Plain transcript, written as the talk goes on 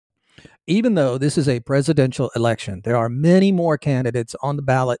Even though this is a presidential election, there are many more candidates on the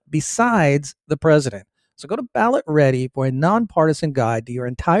ballot besides the president. So go to Ballot Ready for a nonpartisan guide to your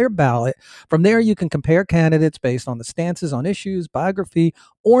entire ballot. From there, you can compare candidates based on the stances on issues, biography,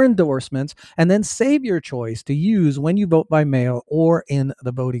 or endorsements, and then save your choice to use when you vote by mail or in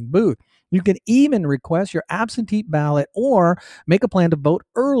the voting booth. You can even request your absentee ballot or make a plan to vote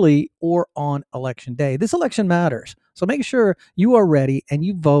early or on election day. This election matters. So make sure you are ready and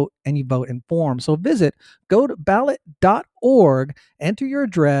you vote informed. So go to ballot.org, enter your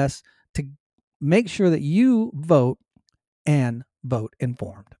address to make sure that you vote and vote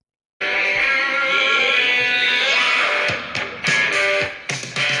informed.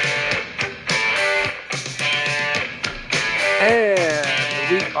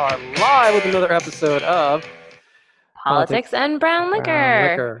 And we are live with another episode of Politics and Brown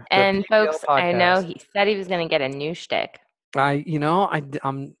Liquor. And folks, I know podcast. he said he was going to get a new shtick. I got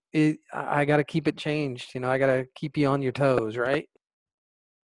to keep it changed. I got to keep you on your toes, right?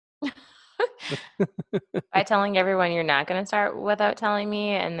 By telling everyone you're not going to start without telling me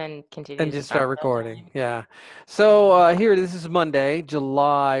and then continue And to just start without recording. telling. Yeah. So this is Monday,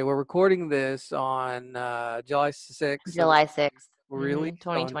 July. We're recording this on July 6th. July 6th, Released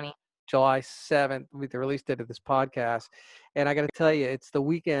on 2020. July 7th with the release date of this podcast. And I got to tell you, it's the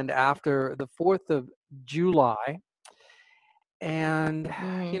weekend after the 4th of July. And,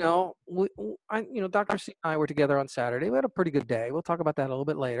 Dr. C and I were together on Saturday. We had a pretty good day. We'll talk about that a little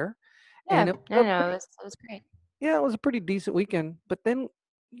bit later. Yeah, And it was great. Yeah, it was a pretty decent weekend. But then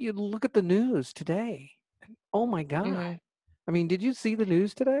you look at the news today. Oh, my God. Mm-hmm. I mean, did you see the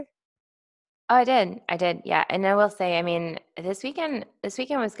news today? Oh, I did. Yeah. And I will say, I mean, this weekend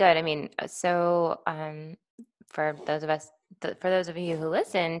was good. I mean, so for those of you who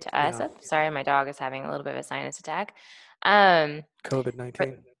listen to us, Yeah. sorry, my dog is having a little bit of a sinus attack.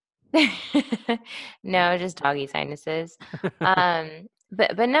 COVID-19. No, just doggy sinuses.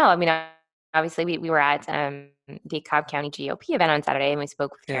 But no, I mean, obviously we were at the Cobb County GOP event on Saturday, and we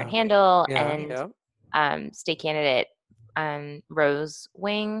spoke with Karen Handel and state candidate Rose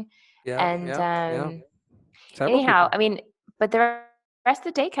Wing. Anyhow, I mean, but the rest of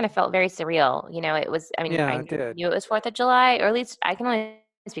the day kind of felt very surreal. It was, I mean, I knew it was 4th of July, or at least I can only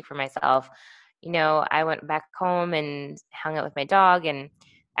speak for myself. I went back home and hung out with my dog, and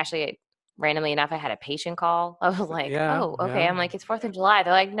actually, randomly enough, I had a patient call. I was like, oh, okay. I'm like, it's 4th of July.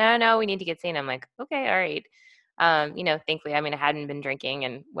 They're like, no, we need to get seen. I'm like, okay, all right. Thankfully, I mean, I hadn't been drinking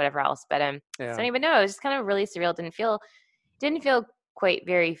and whatever else, but so anyway, no, it was just kind of really surreal. Didn't feel quite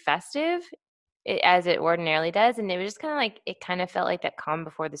very festive as it ordinarily does, and it was just kind of like, it kind of felt like that calm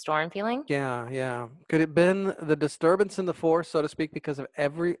before the storm feeling. Yeah. Could it have been the disturbance in the force, so to speak, because of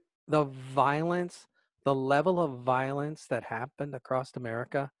the violence, the level of violence that happened across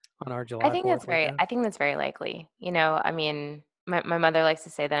America on our July 4th weekend? I think that's very likely. I mean, my mother likes to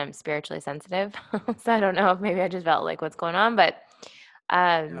say that I'm spiritually sensitive, so I don't know if maybe I just felt like what's going on, but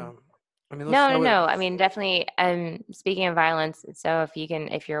I mean, no. I mean, definitely. Speaking of violence, so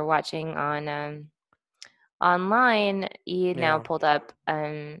if you're watching on online, you now pulled up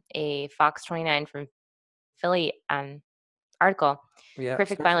a Fox 29 from Philly article.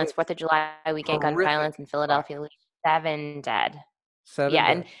 Horrific violence, 4th of July weekend gun violence in Philadelphia, 7 dead. 7 dead.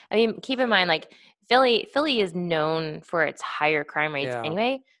 And I mean, keep in mind, like Philly is known for its higher crime rates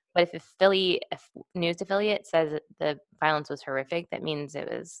anyway. But if news affiliate says that the violence was horrific, that means it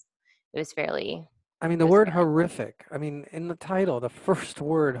was fairly. I mean, the word horrific. I mean, in the title, the first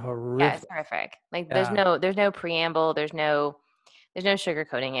word, horrific. Yeah, it's horrific. Like there's no preamble, there's no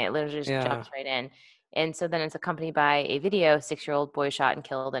sugarcoating it. It literally just jumps right in. And so then it's accompanied by a video, 6-year-old boy shot and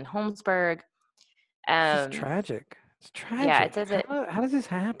killed in Holmesburg. This is tragic. It's tragic. Yeah, it says how is this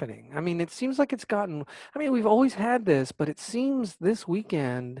happening? I mean, it seems like we've always had this, but it seems this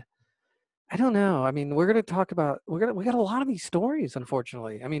weekend, I don't know. I mean, we're going to talk about, we got a lot of these stories,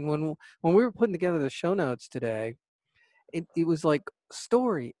 unfortunately. I mean, when we were putting together the show notes today, it was like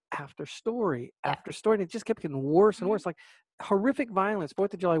story after story after story. And it just kept getting worse and worse. Like horrific violence,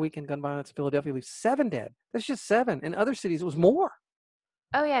 4th of July weekend gun violence in Philadelphia leaves 7 dead. That's just 7. In other cities, it was more.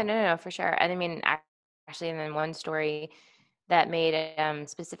 Oh yeah, no, for sure. And I mean, actually, and then one story that made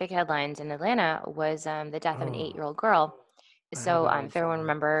specific headlines in Atlanta was the death of an 8-year-old girl. So if everyone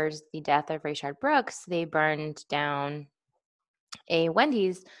remembers the death of Rayshard Brooks, they burned down a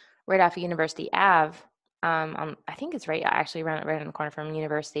Wendy's right off of University Ave. I think it's right on the corner from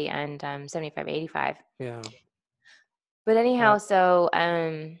University and 7585. Yeah. But anyhow, so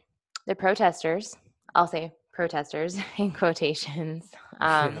the protesters, I'll say protesters in quotations.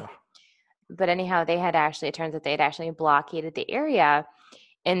 But anyhow, it turns out they had actually blockaded the area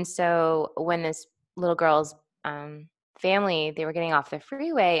And so when this little girl's family, they were getting off the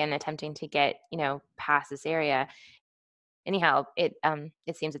freeway and attempting to get, past this area. Anyhow, it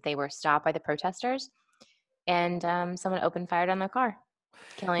seems that they were stopped by the protesters, and someone opened fire on their car,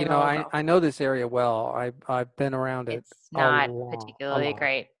 killing the little girl. I know this area well. I've been around it It's not a particularly lot.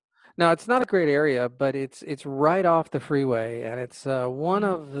 great. No, it's not a great area, but it's right off the freeway, and it's one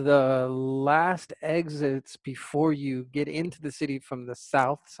Mhm. of the last exits before you get into the city from the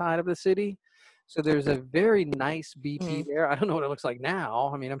south side of the city. So there's a very nice BT Mhm. there. I don't know what it looks like now.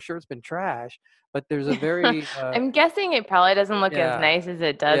 I mean, I'm sure it's been trash, but there's a very I'm guessing it probably doesn't look as yeah. nice as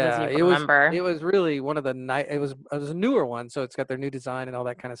it does as Yeah, you it remember. was really one of the it was a newer one, so it's got their new design and all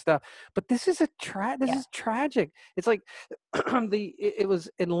that kind of stuff. But this Yeah. is tragic. It's like it was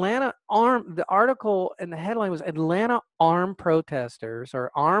Atlanta armed the article and the headline was Atlanta armed protesters or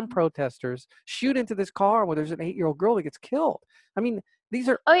armed protesters shoot into this car where there's an 8-year-old girl that gets killed. I mean, these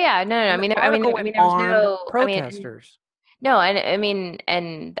are Oh yeah, no, no. I and the mean, article went there was armed no. protesters. No, and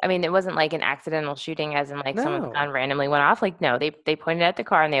it wasn't like an accidental shooting, as in like someone's gun No, randomly went off. Like, no, they pointed at the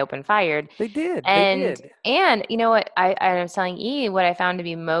car and they opened fired. they did. They And did. you know what I was telling E, what I found to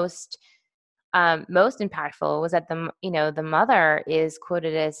be most impactful was that the mother is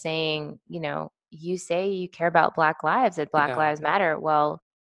quoted as saying, you say you care about Black lives, that Black Yeah. lives matter. Well,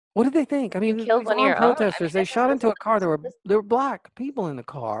 What did they think? I you mean, killed these one of armed your own. protesters, they shot into a car. There were black people in the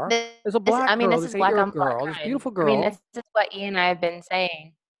car. There's a black girl, This this is black 8-year-old on black girl, this crime. beautiful I mean, girl. this is what E and I have been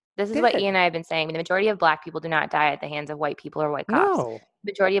saying. This is what E Did. and I have been saying. I mean, the majority of Black people do not die at the hands of white people or white cops. No.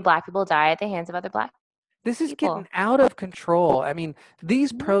 The majority of Black people die at the hands of other Black This is getting people. out of control. I mean,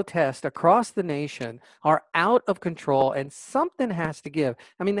 these Mhm. protests across the nation are out of control and something has to give.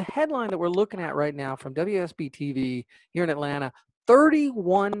 I mean, the headline that we're looking at right now from WSB TV here in Atlanta,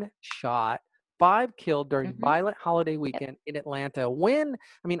 31 shot, 5 killed during Mhm. violent holiday Yep. weekend in Atlanta.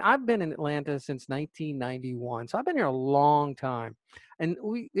 I mean, I've been in Atlanta since 1991, so I've been here a long time. And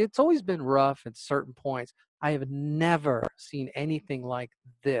it's always been rough at certain points. I have never seen anything like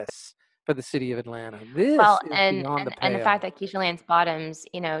this for the city of Atlanta. This Well, is beyond the and the fact pale. that Keisha Lance Bottoms,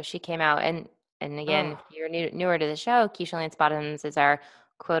 she came out and again, if Ah, you're newer to the show, Keisha Lance Bottoms is our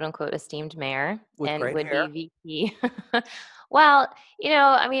quote unquote esteemed mayor with and great would hair. be VP. Well,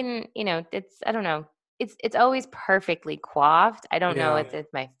 it's I don't know. It's always perfectly coiffed. I don't know Yeah.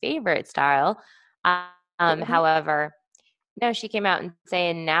 it's my favorite style. Mhm. However, no, she came out and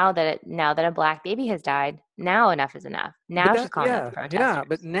saying now that a Black baby has died, now enough is enough. But Now she's that, calling out the yeah, yeah. But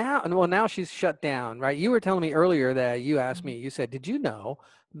protesters. now, well, now she's shut down, right? You were telling me earlier that you asked me, Mhm. you said, did you know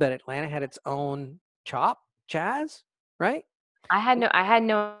that Atlanta had its own chop, Chaz, right? And I had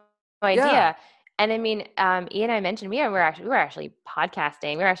no yeah, idea. And I mean, Ian and I mentioned we were actually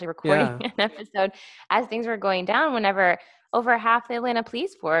podcasting. We were actually recording yeah, an episode as things were going down whenever over half the Atlanta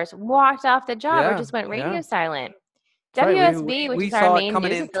police force walked off the job or yeah, just went yeah. radio silent. That's right. WSB, which We is our saw it main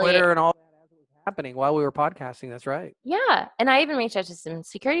coming news in affiliate, Twitter and all that as it was happening while we were podcasting. That's right. yeah. And I even reached out to some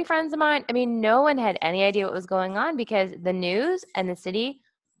security friends of mine. I mean, no one had any idea what was going on because the news and the city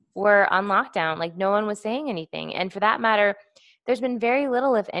were on lockdown. Like no one was saying anything. And for that matter, there's been very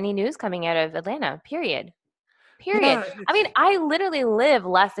little, if any, news coming out of Atlanta, period. Period. Yeah, I mean, I literally live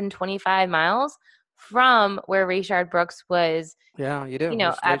less than 25 miles from where Rayshard Brooks was, yeah, you do. you You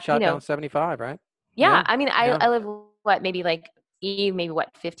know, straight shot down 75, right? yeah, Yeah, I mean, yeah. I live what, maybe like maybe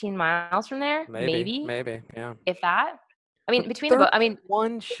what, 15 miles from there, Maybe, maybe, maybe, yeah. if that. I But mean, between the boat, I mean,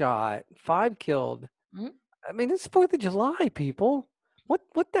 31 shot, 5 killed. mhm, I mean, it's 4th of July, people.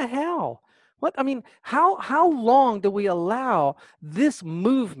 What the hell? What I mean, how long do we allow this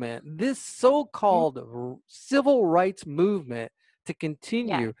movement, this mhm, so-called civil rights movement to yeah.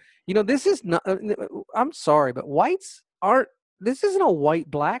 continue? This is not I'm sorry, but whites aren't this isn't a white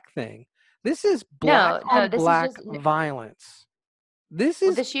black thing. This is black No, no, on this is black just violence. This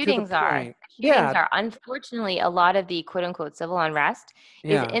well, is to the point. the shootings Yeah, are. Unfortunately, a lot of the quote unquote civil unrest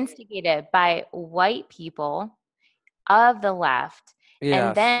is yeah. instigated by white people of the left. And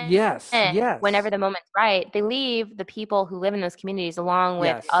Yes, then yes, whenever yes, the moment's right, they leave the people who live in those communities along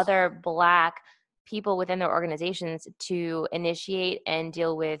with yes. other Black people within their organizations to initiate and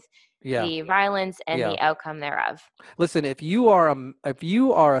deal with Yeah, the violence and yeah. the outcome thereof. Listen, if you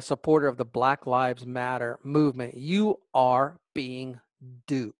are a supporter of the Black Lives Matter movement, you are being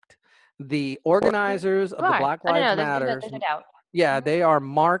duped. The You organizers of the are. Black Oh, no, Lives no, Matters, there's no doubt. yeah, Mhm. they are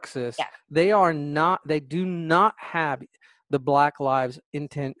Marxists. Yeah. They do not have the Black lives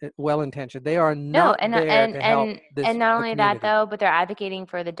intent well intentioned. They are No, not there to help and not the only that community. though, but they're advocating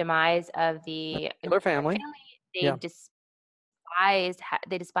for the demise of The the nuclear nuclear family. family. They Yeah. despise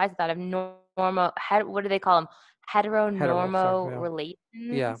they despise the thought of normal what do they call them? heteronormo Heterosexual. Yeah.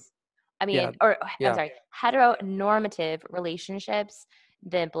 relations. I Yeah. mean, or I'm Yeah. sorry, heteronormative relationships,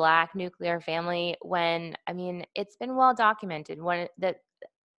 the Black nuclear family, when, I mean, it's been well documented, one that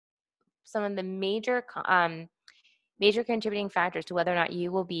some of the major contributing factors to whether or not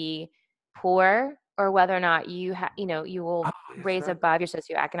you will be poor or whether or not you Oh, will that's raise right. above your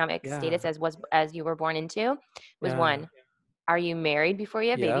socioeconomic Yeah. status as you were born into was Yeah. one, are you married before you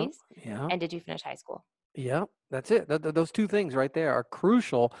have Yeah. babies? Yeah. And did you finish high school? Yeah. That's it. Those two things right there are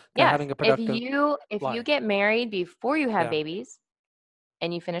crucial to Yes. having a If productive you life. get married before you have Yeah. babies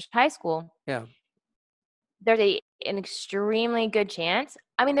and you finish high school, Yeah. there's an extremely good chance.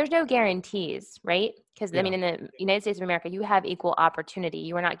 I mean, there's no guarantees, right? Because I Yeah. mean, in the United States of America, you have equal opportunity.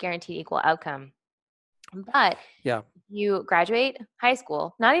 You are not guaranteed equal outcome. But Yeah. you graduate high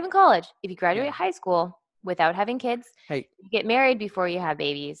school, not even college. If you Yeah. graduate high school without having kids, Hey, you get married before you have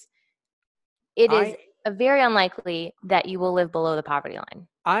babies, it is I very unlikely that you will live below the poverty line.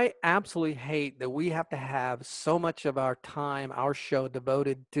 I absolutely hate that we have to have so much of our time, our show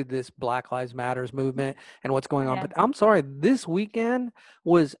devoted to this Black Lives Matters movement and what's going on. Yeah. But I'm sorry, this weekend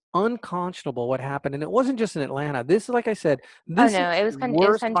was unconscionable what happened. And it wasn't just in Atlanta. This, like I said, Oh this no, is the it was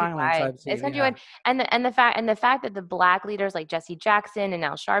worst violence countrywide. I've It's seen. Yeah. countrywide, and the fact that the Black leaders like Jesse Jackson and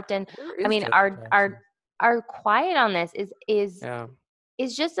Al Sharpton, Where I is mean, Jesse Jackson? are quiet on this Yeah.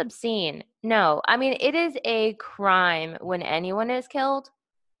 is just obscene. No, I mean, it is a crime when anyone is killed,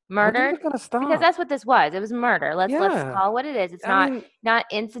 When is murdered, it going to because stop? that's what this was. It was murder. Let's Yeah. call it what it is. It's I mean, not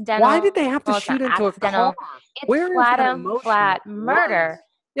why incidental. did they have to It's not shoot into a car? accidental. It's Where is that emotion that flat runs? murder.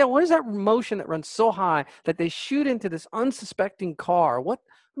 Yeah, what is that emotion that runs so high that they shoot into this unsuspecting car? What?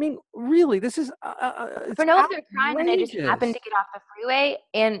 I mean, really, this is For it's no other crime than they just happened outrageous. to get off the freeway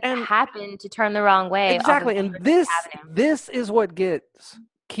and And happened to turn the wrong way off of exactly, and University Avenue. this is what gets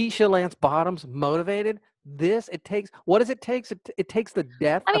Keisha Lance Bottoms motivated. This it takes. What does it take? It takes the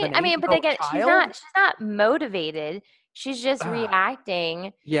death of an I mean, but 8-year-old again, child. she's not motivated. She's just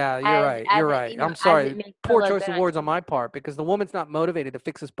reacting Yeah, you're as right. You're right. I'm as it sorry. makes her Poor look choice good of on words on TV. my part because the woman's not motivated to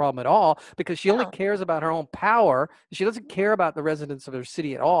fix this problem at all because she only No. cares about her own power. She doesn't care about the residents of her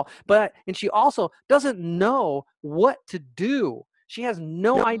city at all. And she also doesn't know what to do. She has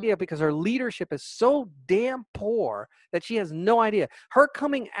no idea because her leadership is so damn poor that she has no idea. Her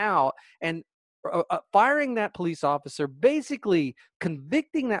coming out and firing that police officer, basically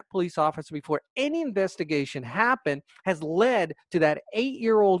convicting that police officer before any investigation happened, has led to that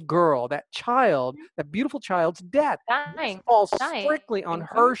 8-year-old girl, that child, that beautiful child's death. This Dying. falls Dying. strictly on Mhm.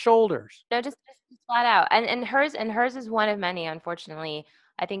 her shoulders. No, just flat out. And hers is one of many, unfortunately.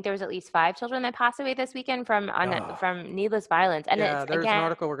 I think there was at least 5 children that passed away this weekend Oh, from needless violence. And yeah, it's, there's an again,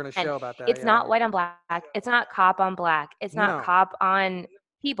 article we're going to show about that. it's Yeah. not white on black. It's not cop on black. It's not No, cop on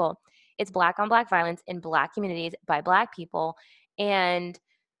people. It's black on black violence in black communities by black people. And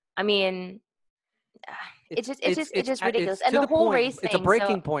I mean, it's just ridiculous. it's And to the the whole point. race It's a thing. So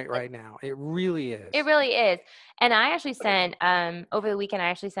breaking point right now. It really it is. really is. And I actually sent over the weekend I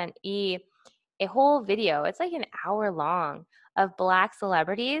actually sent a whole video. It's like an hour long of black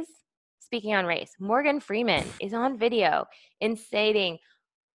celebrities speaking on race. Morgan Freeman is on video and stating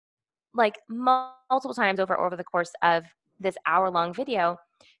like multiple times over the course of this hour long video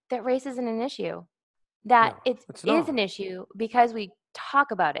that race isn't an issue. That No, it it's is not. an issue because we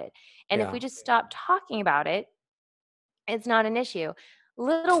talk about it. And if Yeah, we just stop talking about it, it's not an issue. it's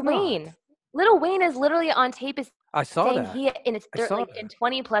not. Little Wayne is literally on tape is I saw saying that. he in I saw in that.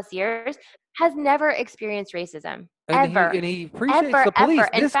 20 plus years has never experienced racism And ever, he appreciates the ever. police.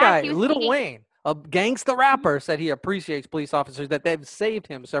 In This fact, guy, he was Little speaking. Wayne, a gangsta rapper, said he appreciates police officers that they've saved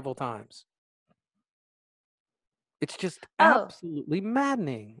him several times. It's just Oh, absolutely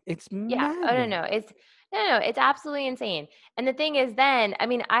maddening. It's yeah. Oh no, maddening. no. It's no, it's absolutely insane. And the thing is, then I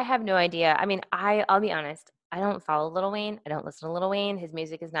mean, I have no idea. I mean, I'll be honest. I don't follow Lil Wayne. I don't listen to Lil Wayne. His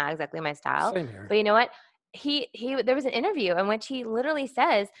music is not exactly my style. Same here. But you know what? He there was an interview in which he literally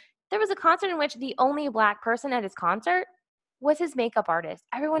says there was a concert in which the only black person at his concert was his makeup artist.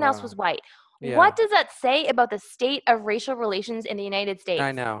 Everyone else Wow. was white. Yeah, What does that say about the state of racial relations in the United States?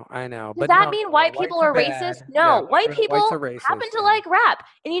 I know. Does But that no, mean no, white people whites are are racist? bad. Yeah, No, white whites people are happen racist. to Yeah. like rap.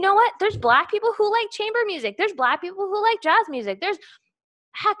 And you know what? There's black people who like chamber music. There's black people who like jazz music. There's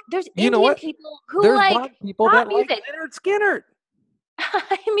You know Indian what? people who There's like black people pop that like music. Leonard Skinner.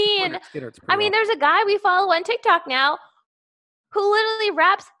 I mean, Leonard Skinner's pretty awesome. there's a guy we follow on TikTok now who literally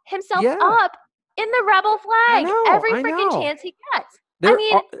wraps himself Yeah, up in the rebel flag every I freaking know. chance he gets. I There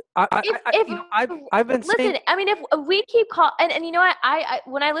mean, are, if you know, I've been saying, listen, I mean, if we keep and you know what, I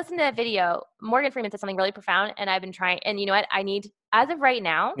when I listened to that video, Morgan Freeman said something really profound, and I've been trying, and you know what, I need, as of right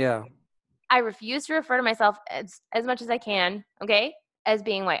now, yeah, I refuse to refer to myself as much as I can, okay, as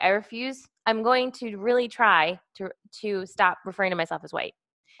being white. I refuse. I'm going to really try to stop referring to myself as white.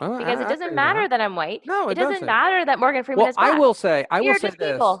 Oh, Because it I doesn't agree with matter that. that I'm white. No, It it doesn't doesn't. matter that Morgan Freeman Well, is black. I We will are say just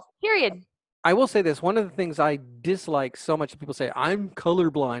this. people. Period. I will say this. One of the things I dislike so much, people say, I'm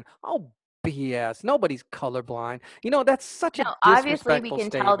colorblind. Oh, BS. Nobody's colorblind. You know, that's such a No, obviously we disrespectful can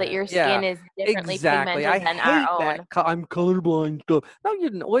tell that statement. your Yeah, skin is differently exactly. I pigmented than our hate that. own. I'm colorblind stuff. No, you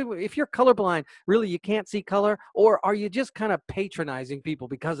know, if you're colorblind, really, you can't see color, or are you just kind of patronizing people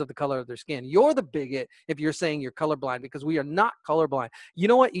because of the color of their skin? You're the bigot if you're saying you're colorblind, because we are not colorblind. You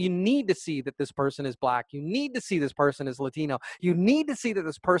know what? You need to see that this person is black. You need to see this person is Latino. You need to see that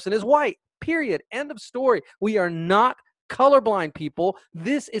this person is white. Period. End of story. We are not colorblind, people.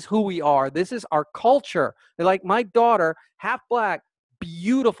 This is who we are. This is our culture. Like my daughter, half black,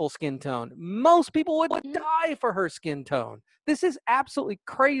 beautiful skin tone. Most people would die for her skin tone. This is absolutely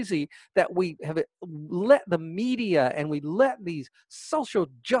crazy that we have let the media and we let these social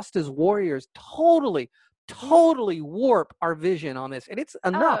justice warriors totally warp our vision on this. And it's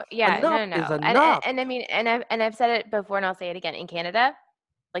enough. Oh, yeah. Enough No. is And, enough. and I mean, and I've said it before and I'll say it again. In Canada,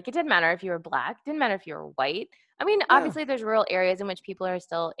 like it didn't matter if you were black, didn't matter if you were white. I mean, Yeah. obviously there's rural areas in which people are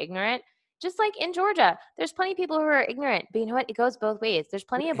still ignorant. Just like in Georgia, there's plenty of people who are ignorant. But you know what? It goes both ways. There's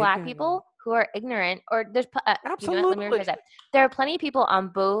plenty of black people who are ignorant, or you know what? Let me rephrase Absolutely. that. There are plenty of people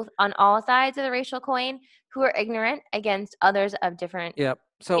on all sides of the racial coin who are ignorant against others of different Yep.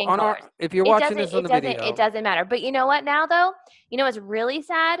 So skin on colors. if you're It watching doesn't this on it the doesn't it video, doesn't matter. But you know what now though? You know what's really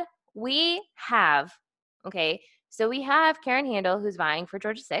sad? We have, okay, so we have Karen Handel who's vying for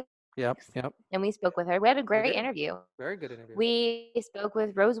Georgia 6th, yep, and we spoke with her. We had a we great did. interview. Very good interview. We spoke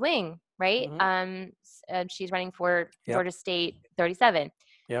with Rose Wing, right? Hmm. She's running for Yep, Georgia State 37.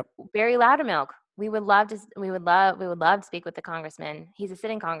 yep. Barry Loudermilk. We would love to speak with the congressman. He's a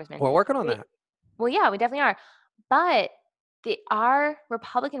sitting congressman. We're working on that. Well, yeah, we definitely are. But our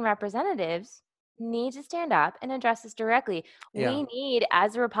Republican representatives need to stand up and address this directly. Yeah. We need,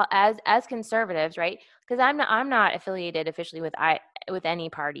 as conservatives, right? Because I'm not affiliated officially with any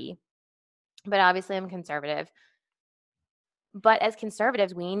party, but obviously I'm conservative. But as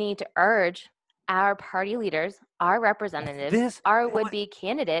conservatives, we need to urge our party leaders, our representatives, our would-be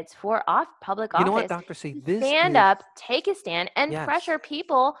candidates for public You know what, office Dr. C? to This stand is up, take a stand, and yes. pressure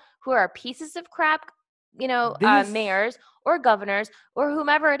people who are pieces of crap, This mayors or governors or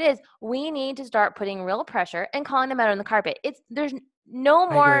whomever it is. We need to start putting real pressure and calling them out on the carpet. There's no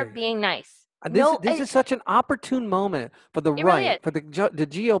I more agree. being nice. This No, this is such an opportune moment for the it really right, is. for the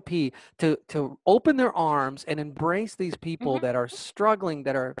GOP to open their arms and embrace these people Hmm. that are struggling,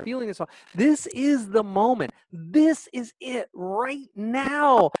 that are feeling this. This is the moment. This is it right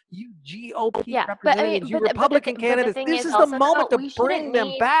now. You GOP Yeah, but I mean, representatives, you Republican but the candidates, thing this is is the also though, moment to bring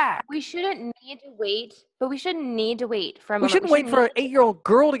them back. we shouldn't need to wait, but we shouldn't need to wait for a We moment. We shouldn't wait shouldn't for need. an 8-year-old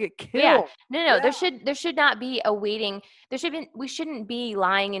girl to get Yeah, killed. no, Yeah. there should not be a waiting. We shouldn't be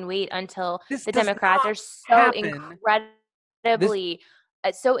lying in wait until This the does Democrats not are happen.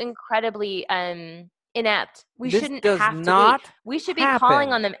 This so incredibly inept. We this shouldn't does have to wait. not We should be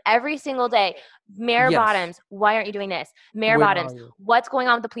calling on happen. them every single day. Mayor Yes. Bottoms, why aren't you doing this? Mayor Where Bottoms, are you? what's going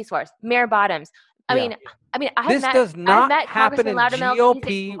on with the police force? Mayor Bottoms. I Yeah. mean, This does I've not met happen Congressman in Loudermilk. He's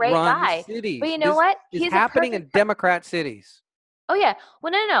a GOP great run guy. But cities. you know This what? is He's a happening in perfect Democrat cities. Oh yeah.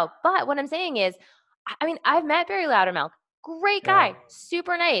 Well, no. But what I'm saying is, I mean, I've met Barry Loudermilk. Great Yeah. guy,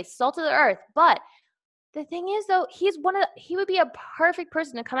 super nice, salt of the earth. But the thing is, though, he would be a perfect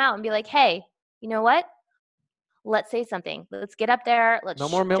person to come out and be like, hey, you know what? Let's say something. Let's get up there. No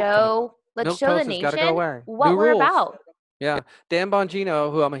more milk toast. Let's Milk show the toast has got to go nation away. New what we're rules. about. Yeah. Dan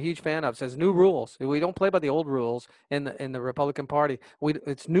Bongino, who I'm a huge fan of, says new rules. We don't play by the old rules in the Republican Party.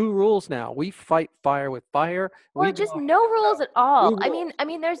 It's new rules now. We fight fire with fire. Or We just go no rules at all. new rules. I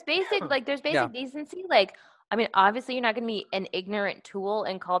mean, there's Yeah. basic decency. Like, I mean, obviously, you're not going to be an ignorant tool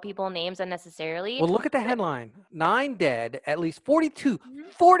and call people names unnecessarily. Well, look at the But headline. 9 dead, at least 42, Mhm.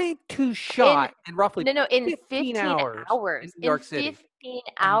 42 in shot in roughly in 15 hours in New in York City. 15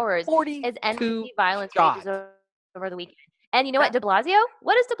 hours as 42 NBC violence rages shot. over the weekend. And you know what, That, De Blasio?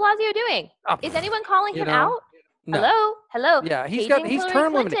 What is De Blasio doing? Is pff, anyone calling you him know, out? no. Hello, Yeah, paging he's Hillary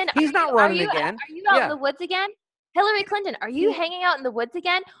term limited. Clinton. He's not running again. Are you out in Yeah. the woods again? Hillary Clinton, are you He, hanging out in the woods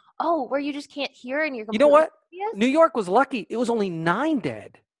again? Oh, where you just can't hear and you're you know completely what? oblivious? New York was lucky. It was only 9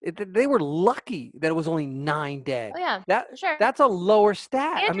 dead. They were lucky that it was only 9 dead. Oh yeah, That for sure. that's a lower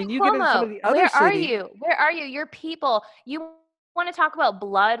stat. I Andrew mean, you get into some Cuomo, of the other where are cities. you? Where are you? Your people. You want to talk about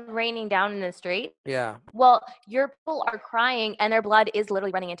blood raining down in the streets? Yeah. Well, your people are crying and their blood is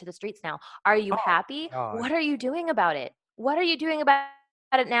literally running into the streets now. Are you Oh happy? God. What are you doing about it? What are you doing about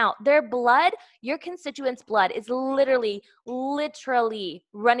it now. Their blood, your constituents' blood is literally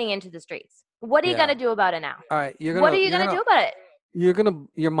running into the streets. What are you gonna do about it now? All right, What are you gonna do about it?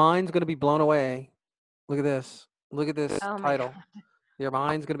 your mind's gonna be blown away. Look at this. Look at this Oh my title. God. Your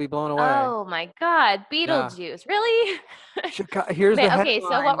mind's gonna be blown away. Oh my God. Yeah. Beetlejuice. Really? Here's the Okay, so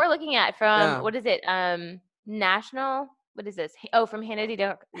what headline. we're looking at from, Yeah. what is it? National, what is this? Oh, from Yeah,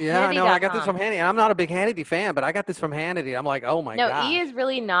 I know. I got this Hannity.com. from Hannity. I'm not a big Hannity fan, but I got this from Hannity. I'm like, oh my No, E gosh. is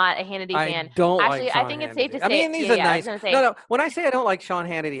really not a Hannity I fan. don't like Actually, I Sean think it's safe Hannity. to I say, mean, he's yeah, a yeah, I was nice. gonna No, say, no. When I say I don't like Sean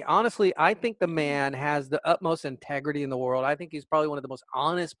Hannity, honestly, I think the man has the utmost integrity in the world. I think he's probably one of the most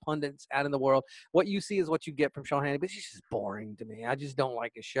honest pundits out in the world. What you see is what you get from Sean Hannity, but he's just boring to me. I just don't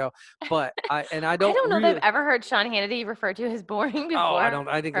like his show. But I I don't don't know that I've really. ever heard Sean Hannity referred to as boring Oh, I before. don't.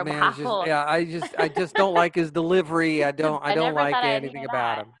 I think the Or man is just. wow. Yeah, I just don't like his delivery. I don't. I I don't never like thought I'd anything hear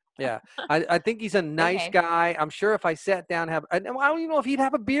about that. him. Yeah, I think he's a nice Okay. guy. I'm sure if I sat down, I don't even know if he'd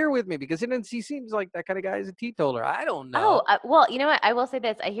have a beer with me because he seems like that kind of guy. Is a teetotaler. I don't Oh, know. well, you know what? I will say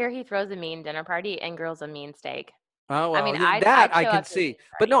this. I hear he throws a mean dinner party and grills a mean steak. Oh I well, mean, that I'd I show can up to his see. dinner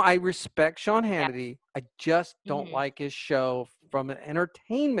But no, party. I respect Sean Yeah. Hannity. I just don't Mhm. like his show from an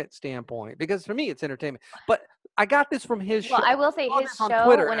entertainment standpoint because for me it's entertainment. But I got this from his Well, show. I I will say saw his this on show,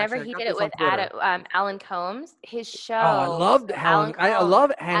 Twitter. whenever Actually, I he got did it this with on Twitter. Alan Combs, his Oh, I show, loved so Alan Helen. I Combs,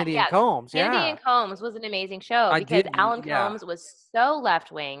 love Hannity and yeah, Combs. Hannity Yeah, and Combs was an amazing show I because did. Alan Yeah, Combs was so left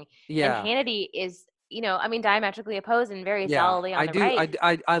wing, and yeah. Hannity is, I mean, diametrically opposed and very Yeah, solidly on I the do. right.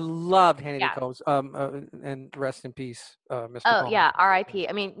 I loved Hannity Yeah. Combs. And rest in peace, Mr. Oh Combs. yeah, R.I.P.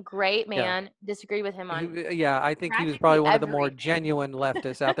 I mean, great Yeah, man. Disagree with him on yeah. I think he was practically probably one of the more everything. genuine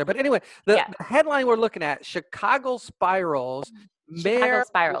leftists out there. But anyway, the, Yeah. the headline we're looking at: Chicago spirals. Chicago Mayor.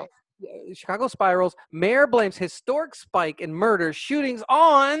 Spiral. Chicago spirals. Mayor blames historic spike in murder shootings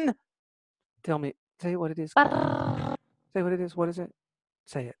on. Tell me. Say what it is. Say what it is. What is it?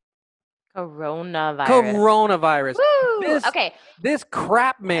 Say it. Coronavirus. Coronavirus. Woo! This Okay, this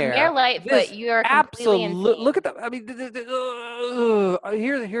crap Mayor mare. Lightfoot, This you are completely absolute. Look at insane. the. I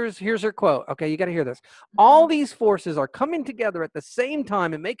mean, here's her quote. Okay, you got to hear this. All Mhm, these forces are coming together at the same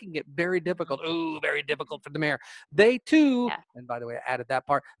time and making it very difficult. mhm. Ooh, very difficult for the mayor. They too. Yeah. And by the way, I added that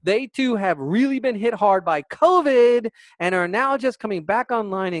part. They too have really been hit hard by COVID and are now just coming back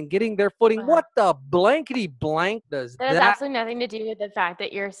online and getting their footing. Uh-huh. What the blankety blank does That has that? absolutely nothing to do with the fact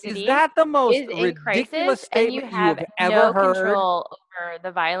that your Is city that the most is in ridiculous crisis and you statement you have have ever no heard? control over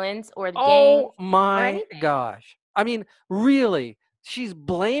the violence or the Oh gangs or my anything. gosh. I mean, really, she's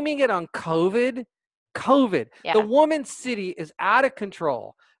blaming it on COVID. COVID. The Yeah. woman's city is out of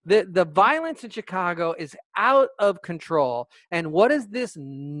control. The violence in Chicago is out of control. And what does this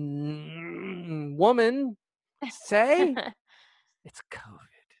woman say? It's COVID.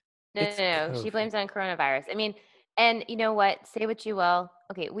 No, It's no, no. She COVID. blames it on coronavirus. I mean, and you know what? Say what you will.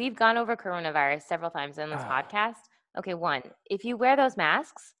 Okay, we've gone over coronavirus several times on this Ah, podcast. Okay, one, if you wear those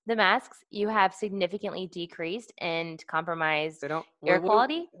masks, the masks, you have significantly decreased and compromised they don't. air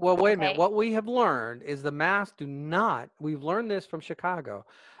quality. Well, wait a minute. Okay, What we have learned is the masks do not. We've learned this from Chicago.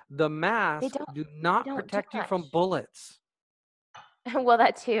 The they masks don't. do They not don't do protect you from much. bullets. Well,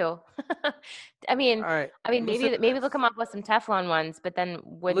 that too. I mean, All right, listen maybe to maybe they'll this. come up with some Teflon ones, but then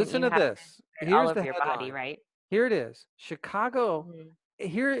wouldn't Listen you to have this. it all Here's over the your body, headline. right? Here it is. Chicago. Mhm.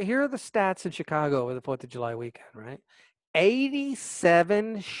 Here are the stats in Chicago over the 4th of July weekend, right?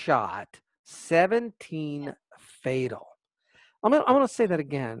 87 shot, 17 fatal. I'm gonna say that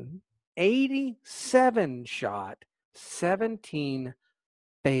again. 87 shot, 17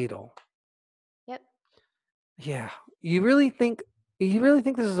 fatal. Yep. Yeah. You really think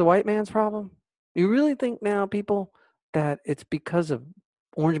this is a white man's problem? You really think now, people, that it's because of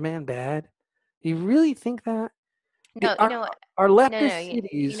Orange Man bad? You really think that? No, you Our know what? our No, no. leftist You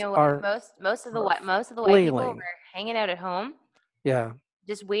cities know what? are are Most of the white people were flailing. hanging out at home, Yeah.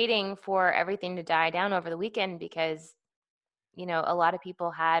 just waiting for everything to die down over the weekend because a lot of people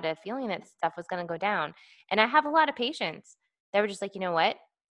had a feeling that stuff was going to go down. And I have a lot of patients that were just like, you know what?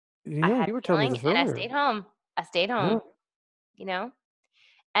 I Yeah, had you were a telling me feeling this and I earlier. stayed home. I stayed Yeah. home, you know?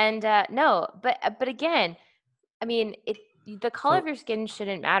 And no, but again, I mean, the color of So your skin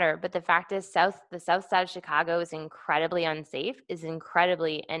shouldn't matter, but the fact is the south side of Chicago is incredibly unsafe, is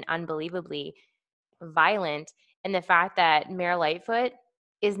incredibly and unbelievably violent, and the fact that Mayor Lightfoot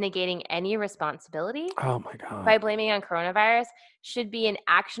is negating any responsibility oh my God. by blaming on coronavirus should be an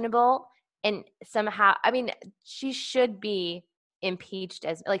actionable and somehow, I mean, she should be impeached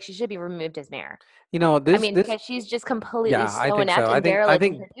as, like, she should be removed as mayor. You know, I this mean, this because she's just completely yeah, I so think inept so. I and think I derelict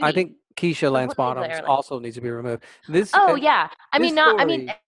in think her I duty. think Keisha Lance Completely Bottoms derelict. also needs to be removed. This Oh and yeah, I this mean, not. I mean,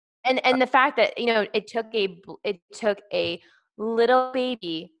 story and the fact that it took a little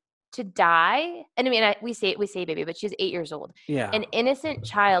baby to die. And I mean, we say baby, but she's 8 years old. Yeah. An innocent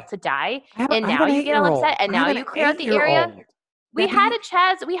child to die, and I have now an you get all upset, 8-year-old. and I have now an you clear out the area. 8-year-old. Yeah,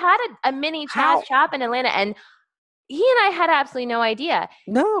 but We had a mini Chaz how? shop in Atlanta, and he and I had absolutely no idea.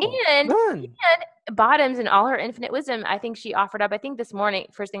 No, And none. Bottoms in all her infinite wisdom, I think she offered up, I think this morning,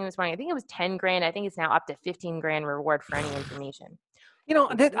 first thing this morning, I think it was 10 grand. I think it's now up to 15 grand reward for any information.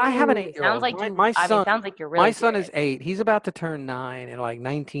 Like, That I have an ooh, sounds 8-year-old. like you, I mean, sounds like you're My really son is serious. 8. He's about to turn 9 in like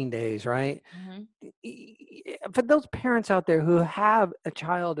 19 days, right? Hmm. For those parents out there who have a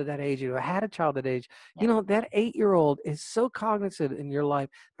child at that age, who had a child at that age, Yeah. that 8-year-old is so cognizant in your life,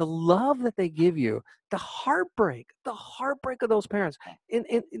 the love that they give you, the heartbreak of those parents. Yeah.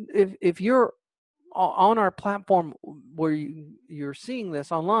 If you're on our platform where you're seeing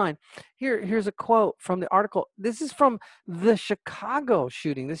this online, here's a quote from the article. This is from the Chicago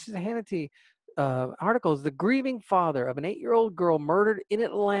shooting. This is a Hannity articles. The grieving father of an 8-year-old girl murdered in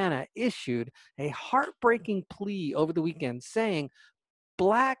Atlanta issued a heartbreaking plea over the weekend saying,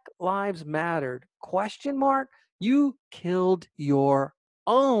 Black Lives Mattered, question mark, you killed your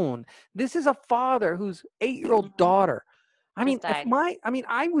own. This is a father whose 8-year-old daughter. I mean, Just died.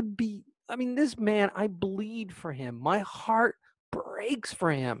 I would be, this man, I bleed for him. My heart breaks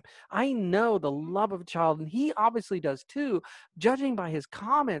for him. I know the love of a child, and he obviously does too, judging by his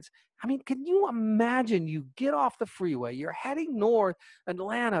comments. Can you imagine you get off the freeway, you're heading north,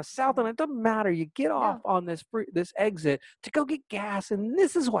 Atlanta, South Atlanta, it doesn't matter. You get off No. on this exit to go get gas, and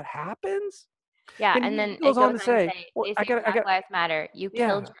this is what happens? Yeah, And and he then goes it on goes to on to say, say, well, they say Black Lives Matter. You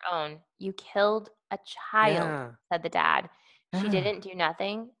killed yeah, your own. You killed a child, yeah, said the dad. She yeah. didn't do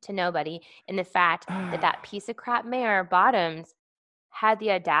nothing to nobody. And the fact that that piece of crap mayor, Bottoms, had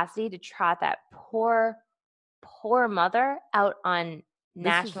the audacity to trot that poor mother out on This is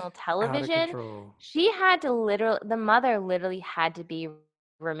national out of television. control. The mother literally had to be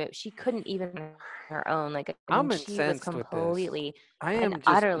removed. She couldn't even on her own. Like, I mean, I'm she was incensed with this. completely I and am just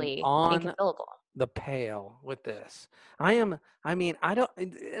utterly beyond inconsolable. the pale with this. I don't,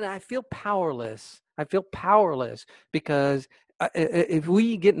 and I feel powerless. I feel powerless because if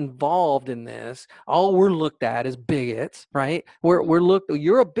we get involved in this, all we're looked at is bigots, right?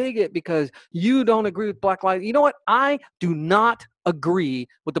 You're a bigot because you don't agree with Black Lives. You know what? I do not agree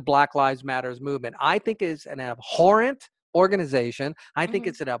with the Black Lives Matters movement. I think it's an abhorrent organization. I think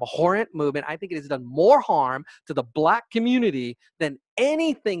it's an abhorrent movement. I think it has done more harm to the Black community than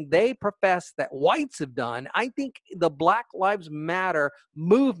anything they profess that whites have done. I think the Black Lives Matter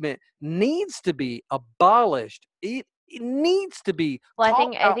movement needs to be abolished. It needs to be Well,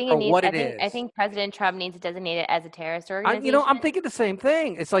 called out it for needs. what it I is. think President Trump needs to designate it as a terrorist organization. I'm thinking the same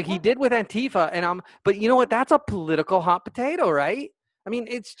thing. It's like he Yeah. did with Antifa, but you know what? That's a political hot potato, right?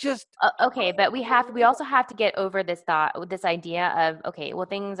 It's just Okay, but we also have to get over this idea of, okay, well,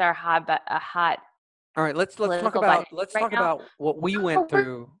 things are hot, but a hot all right. political button Let's right talk now. about what we went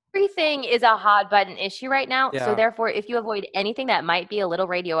through. Everything is a hot button issue right now. So Yeah. therefore, if you avoid anything that might be a little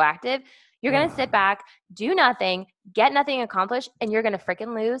radioactive, you're going to sit back, do nothing, get nothing accomplished, and you're going to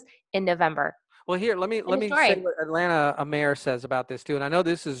freaking lose in November. Well, here, let End of me say story. what Atlanta a mayor says about this too. And I know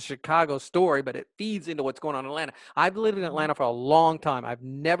this is a Chicago story, but it feeds into what's going on in Atlanta. I've lived in Atlanta for a long time. I've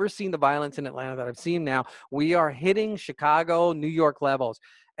never seen the violence in Atlanta that I've seen now. We are hitting Chicago, New York levels.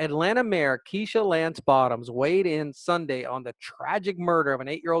 Atlanta Mayor Keisha Lance Bottoms weighed in Sunday on the tragic murder of an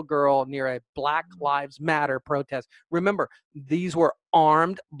 8-year-old girl near a Black Lives Matter protest. Remember, these were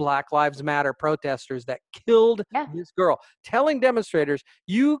armed Black Lives Matter protesters that killed Yeah. this girl, telling demonstrators,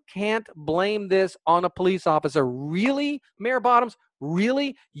 you can't blame this on a police officer. Really, Mayor Bottoms?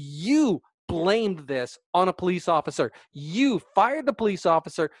 Really? You blamed this on a police officer. You fired the police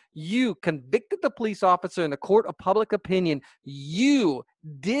officer. You convicted the police officer in the court of public opinion. You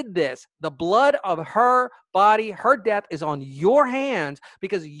did this. The blood of her body, her death is on your hands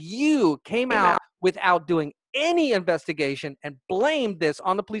because you came out without doing any investigation and blamed this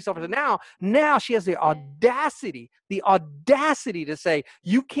on the police officer. Now she has the audacity to say,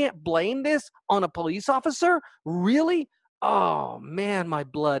 you can't blame this on a police officer? Really? Oh man, my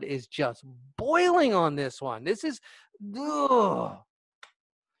blood is just boiling on this one. This is, ugh.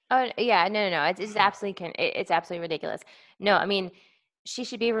 Oh yeah, no. It's absolutely it's absolutely ridiculous. No, I mean, she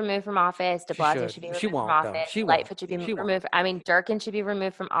should be removed from office. De She Blasio should. should be She removed from won't though. office. She won't. Lightfoot should be She won't. removed. I mean, Durkin should be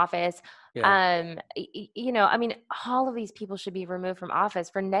removed from office. Yeah. I mean, all of these people should be removed from office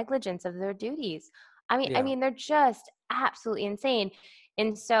for negligence of their duties. Yeah. They're just absolutely insane.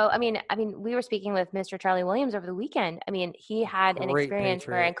 And so, we were speaking with Mr. Charlie Williams over the weekend. I mean, he had an Great experience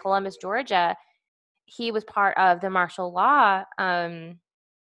where in patriot. Columbus, Georgia, he was part of the martial law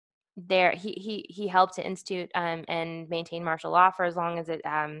there he helped to institute and maintain martial law for as long as it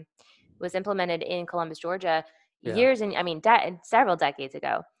was implemented in Columbus, Georgia, Yeah. years and I mean several decades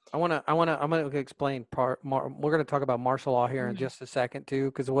ago. I'm gonna explain we're gonna talk about martial law here in just a second too,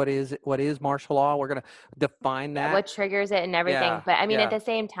 because what is martial law? We're gonna define Yeah, that. what triggers it and everything. Yeah, But I mean, at yeah. the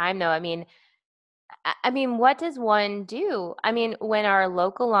same time, though, I mean, what does one do? I mean, when our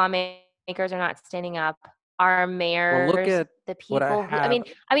local lawmakers are not standing up, our Well, look mayors, at the what I people who,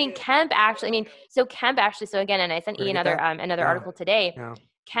 have. Kemp actually, so Kemp actually, so again, and I sent We're you gonna get there. another Yeah, article today. yeah.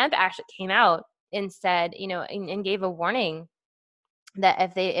 Kemp actually came out and said, and gave a warning that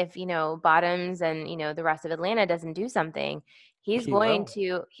if Bottoms and the rest of Atlanta doesn't do something, He will.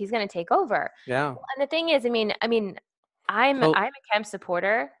 he's going to take over. Yeah. Well, and the thing is, I'm So a Kemp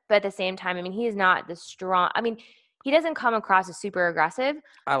supporter, but at the same time, he is not the strong. He doesn't come across as super aggressive.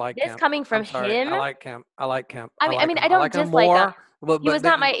 I like This Kemp. coming from I'm sorry. I him, like Kemp. I like Kemp. I I mean, I like mean, him. I I don't like him dislike him. more. But He was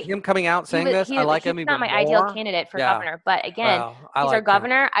not my him coming out saying this, I like he him was not even my ideal more. candidate for Yeah. governor. But again, Well, I he's our like Kemp.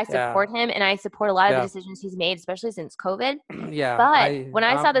 governor. I Yeah. support him, and I support a lot of the Yeah. decisions he's made, especially since COVID. Yeah. But when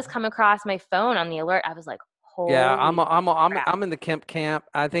I saw this come across my phone on the alert, I was like, Yeah, "Holy crap!" I'm in the Kemp camp.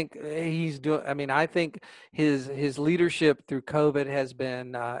 I think he's doing. I mean, I think his leadership through COVID has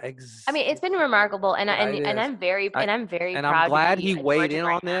been It's been remarkable, and yeah, it is. I I'm very and I'm proud to glad be he a weighed Georgian in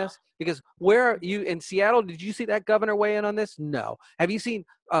right on now. this because where you in Seattle, did you see that governor weigh in on this? No. Have you seen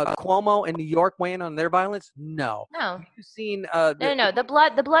Cuomo in New York weigh in on their violence? No. No, Have you seen no, no, no. The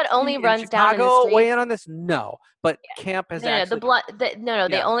blood only in runs down in the Chicago weigh streets. in on this? No. But Yeah. Kemp has No, no, actually no.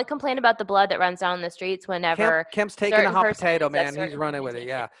 They yeah. only complain about the blood that runs down the streets whenever Kemp's taking a certain hot person potato, is a man. He's certain running with it.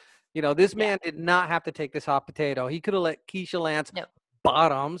 organization. Yeah. This Yeah. man did not have to take this hot potato. He could have let Keisha Lance No.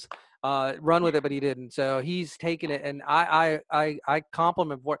 Bottoms run with it, but he didn't. So he's taking it, and I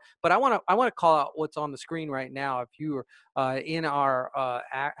compliment for it. But I want to call out what's on the screen right now. If you are in our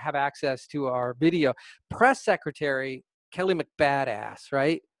have access to our video, Press Secretary Kelly McBadass,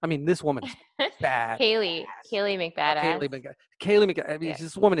 right? I mean, this woman's bad. Kaylee McBadass. Kaylee McBadass. I mean, Yeah.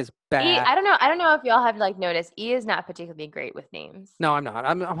 this woman is bad. I don't know if y'all have noticed. E is not particularly great with names. No, I'm not.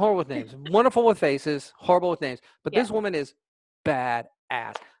 I'm horrible with names. Wonderful with faces, horrible with names. But Yeah. this woman is bad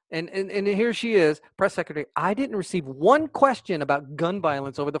ass. And here she is, press secretary. I didn't receive one question about gun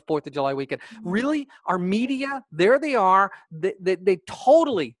violence over the 4th of July weekend. Really? Our media, there they are. They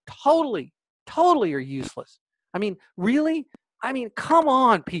totally are useless. I mean, really? I mean, come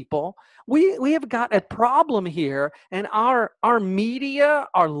on, people. We have got a problem here, and our media,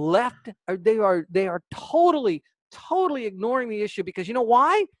 our left, they are totally ignoring the issue because you know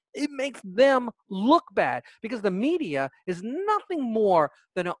why? It makes them look bad because the media is nothing more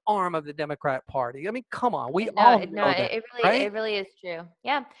than an arm of the Democrat Party. I mean, come on, we all know that, right? It really is true.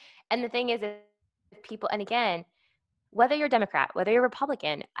 Yeah. And the thing is, if people, and again, whether you're Democrat, whether you're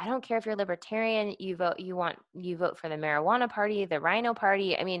Republican, I don't care if you're Libertarian, you vote for the marijuana party, the Rhino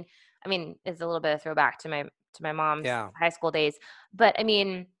party. It's a little bit of throwback to my mom's Yeah. high school days, but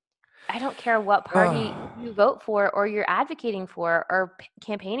I don't care what party you vote for or you're advocating for or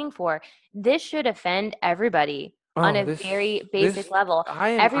campaigning for. This should offend everybody on a very basic level.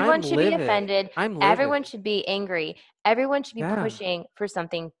 I'm Everyone should be livid. offended. I'm livid. Everyone should be angry. Everyone should be Yeah. pushing for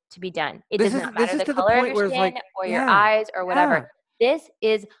something to be done. It This does is not this matter is the to the color of point your where it's skin like, or your yeah, eyes or whatever. yeah. This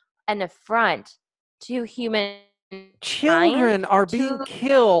is an affront to humankind, Children are being to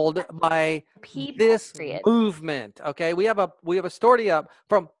killed by people, this period. movement. Okay, we have a story up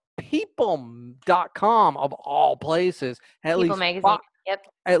from people.com of all places. People magazine. Yep.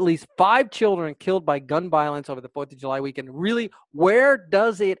 At least 5 children killed by gun violence over the 4th of July weekend. Really, where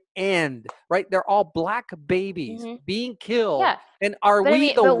does it end? Right? They're all black babies being killed. Yeah. And are But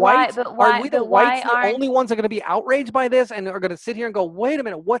we the but why whites? but Are why we the but why whites the aren't only ones that are going to be outraged by this and are going to sit here and go, wait a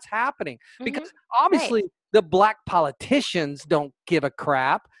minute, what's happening? Because right. obviously the black politicians don't give a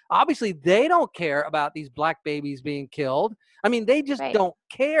crap. Obviously, they don't care about these black babies being killed. I mean, they just Right. don't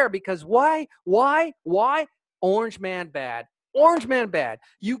care because why? Orange man bad. Orange man bad.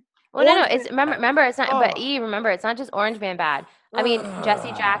 Well, no, it's remember it's not. But remember, it's not just Orange Man bad.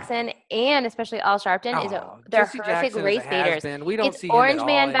 Jesse Jackson and especially Al Sharpton they're Jesse horrific Jackson is a race baiters. has-been. We don't It's see him at Orange all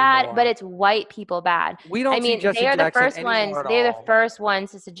Man bad, but anymore. it's white people bad. We don't see They Jesse are the Jackson first ones. anymore at They're the all. first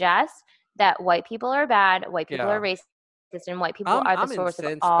ones to suggest that white people are bad, white people are Yeah. racist, and white people are the I'm source of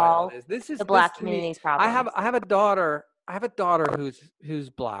incensed by all all this. This the this black to me. community's problems. I have a daughter. I have a daughter who's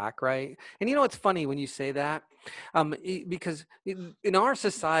black, right? And you know it's funny when you say that, because in our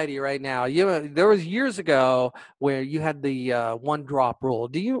society right now, there was years ago where you had the one drop rule.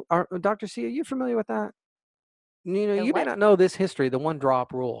 Dr. C, are you familiar with that? The You may what? not know this history, the one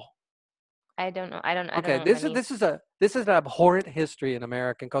drop rule. I don't know. I don't Okay, know what that means. this is an abhorrent history in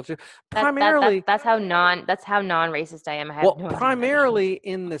American culture. Primarily, That's how non-racist I am. I have well, no idea what that means. primarily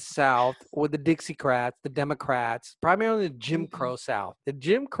in the South with the Dixiecrats, the Democrats, primarily the Jim Hmm. Crow South. The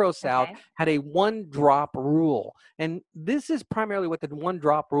Jim Crow South Okay. had a one drop rule. And this is primarily what the one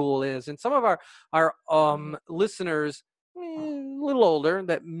drop rule is. And some of our Hmm. listeners, a little older,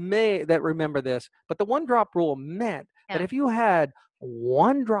 that remember this, but the one drop rule meant that Yeah. if you had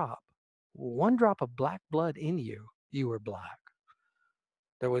one drop of black blood in you, you were black.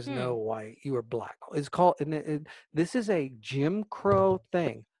 There was Hmm. no white. You were black. It's called, this is a Jim Crow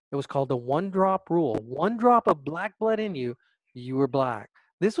thing. It was called the one drop rule. One drop of black blood in Hmm. you, you were black.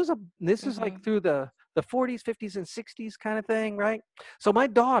 This is like Hmm. through the 40s, 50s, and 60s kind of thing, right? So my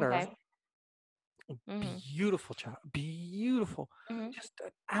daughter, Okay. Hmm. beautiful child, beautiful, Hmm. just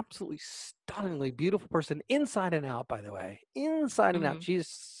an absolutely stunningly beautiful person, inside and out, by the way, inside and out. Hmm. She's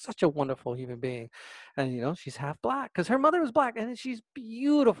such a wonderful human being. And she's half black because her mother was black, and she's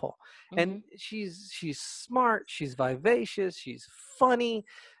beautiful, and Hmm. she's smart, she's vivacious, she's funny.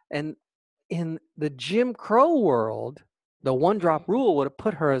 And in the Jim Crow world, the one drop Hmm. rule would have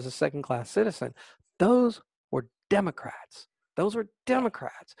put her as a second class citizen. Those were Democrats. Those were Yeah.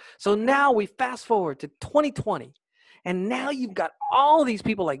 Democrats. So now we fast forward to 2020, and now Yes. you've got all these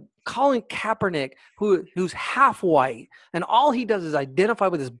people like Colin Kaepernick, who's half white, and all he does is identify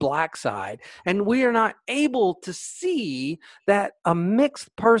with his black side. And we are not able to see that a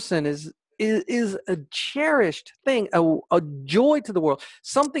mixed person is a cherished thing, a joy to the world,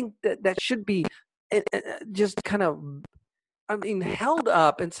 something that should be just kind of, I mean, held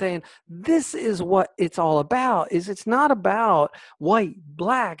up and saying, this is what it's all about. It's not about white,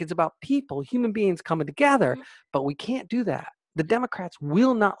 black. It's about people, human beings coming together. Hmm. But we can't do that. The Democrats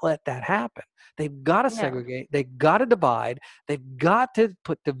will not let that happen. They've got to No. segregate. They've got to divide. They've got to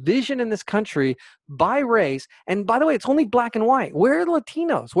put division in this country by race. And by the way, it's only black and white. Where are the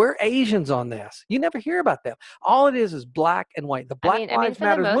Latinos? Where are Asians on this? You never hear about them. All it is black and white. The Black I mean, Lives for the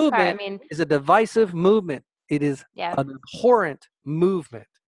Matters most part, I movement mean, is a divisive movement. It is yeah. an abhorrent movement.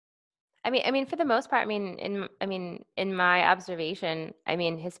 I mean, for the most part, in my observation, I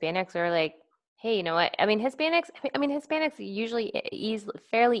mean, Hispanics are like, hey, you know what? I mean, Hispanics usually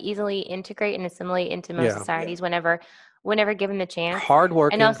fairly easily integrate and assimilate into most Yeah. societies whenever given the chance. And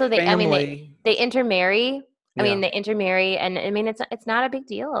Hardworking also, family. they intermarry. I mean, Yeah. they intermarry, and I mean, it's not a big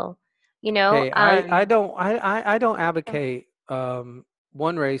deal, you know. Hey, I don't advocate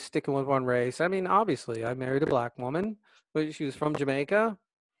one race, sticking with one race. I mean, obviously, I married a black woman, but she was from Jamaica.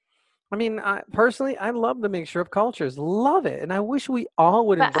 I mean, personally, I love the mixture of cultures. Love it. And I wish we all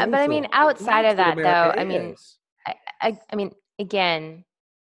would But I embrace mean, it. outside That's of what that, America though, is. I mean, again,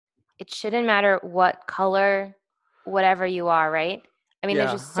 it shouldn't matter what color, whatever you are, right? I mean,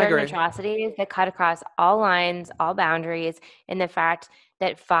 there's Yeah, just I certain agree. atrocities that cut across all lines, all boundaries, and the fact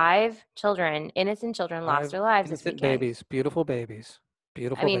that 5 children, innocent children, lost Five their lives this innocent weekend. babies, beautiful babies, I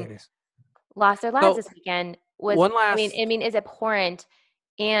beautiful mean, babies. lost their lives So this weekend was, one last, I mean, is abhorrent.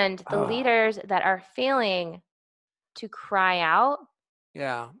 And the oh, leaders that are failing to cry out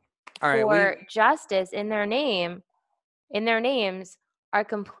yeah. All right, for justice in their names, are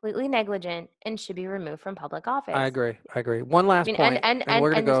completely negligent and should be removed from public I office. agree. I agree. One I last mean, point, and we're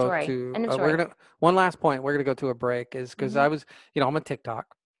gonna end of go story. to End of we're story. gonna one last point. We're gonna go to a break, is because Hmm. I was, I'm on TikTok.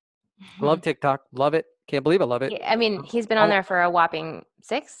 I love TikTok. Love it. Can't believe I love it. I mean, he's been on All there for a whopping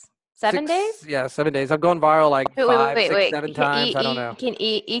 7 days. yeah, 7 days. I've gone viral like five, six, Wait. seven times. I don't know.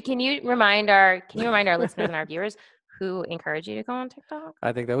 Can you remind our listeners and our viewers who encouraged you to go on TikTok?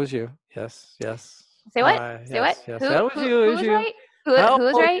 I think that was you. Yes, yes. Say what? Say what? Yes, yes. That was you. It Who was was you. right? Oh, Who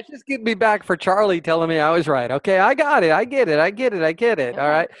was right? you're just getting me back for Charlie telling me I was right. Okay, I got it. I get it. I get it. I get it. All Okay.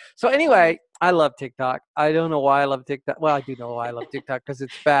 right. So Okay. anyway, I love TikTok. I don't know why I love TikTok. Well, I do know why I love TikTok because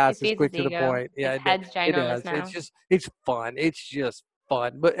it's It fast, it's feeds quick his to the ego. point. Yeah, His head's it ginormous does. now. It's fun. It's just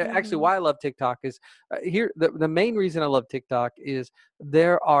fun. But actually, Hmm. why I love TikTok is here. The main reason I love TikTok is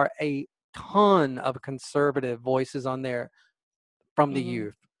there are a ton of conservative voices on there from the Hmm.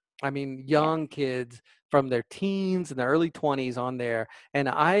 youth. I mean, Yeah. young kids from their teens and their early 20s on there. And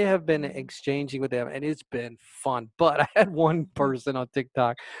I have been Hmm. exchanging with them, and it's been fun. But I had one person on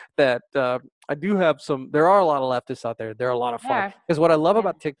TikTok that I do have some, there are a lot of leftists out there. They're a lot of fun. Yeah. Because what I love Yeah.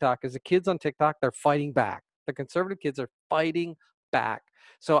 about TikTok is the kids on TikTok, they're fighting back. The conservative kids are fighting back.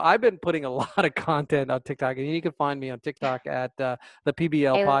 So I've been putting a lot of content on TikTok, and you can find me on TikTok at the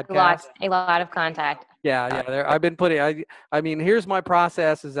PBL podcast. A lot of contact. Yeah. I've been putting. I mean, here's my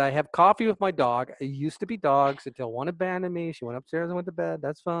process: is I have coffee with my dog. It used to be dogs until one abandoned me. She went upstairs and went to bed.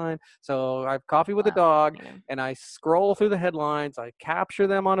 That's fine. So I have coffee with the Well, dog, you know. and I scroll through the headlines. I capture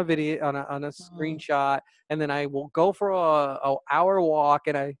them on a video, on a screenshot, and then I will go for a hour walk,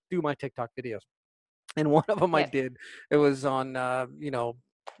 and I do my TikTok videos. And one of them I Yep. did, it was on,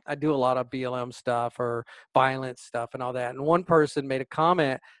 I do a lot of BLM stuff or violence stuff and all that. And one person made a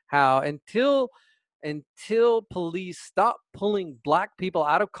comment how until police stop pulling black people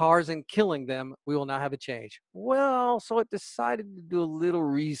out of cars and killing them, we will not have a change. Well, so I decided to do a little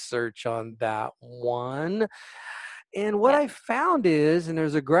research on that one. And what Yep. I found is, and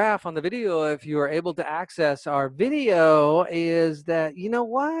there's a graph on the video if you are able to access our video, is that, you know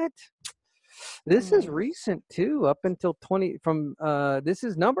what? This is recent too, up until this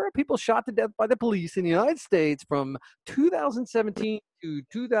is number of people shot to death by the police in the United States from 2017 to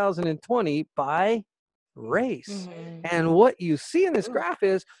 2020 by race. And what you see in this graph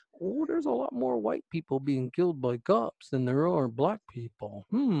is, there's a lot more white people being killed by cops than there are black people.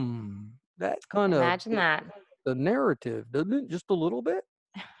 That kind of Imagine that. the narrative, doesn't it? Just a little bit.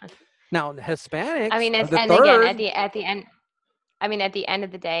 Now, Hispanics I mean, are the and again, third. at the end, I mean, at the end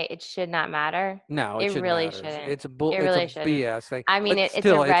of the day, it should not matter. No, it It shouldn't really matter. shouldn't. It's It it's a really shouldn't. BS thing. I mean, But it's a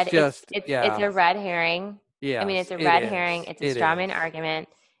still, it's red. just It's yeah. a red herring. I mean, it's Yes, a it red is. herring. It's a It straw is. man argument.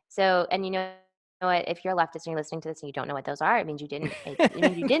 So, and you know what? If you're a leftist and you're listening to this and you don't know what those are, it means you didn't. It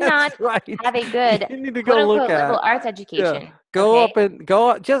means you did That's not right. have a good You need to quote go look unquote liberal at. arts Yeah. education. Go Okay. up and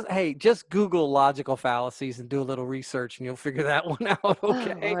go just Google logical fallacies and do a little research and you'll figure that one out, Oh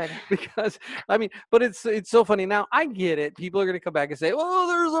okay? Lord. Because I mean, but it's so funny. Now I get it. People are gonna come back and say, "Oh,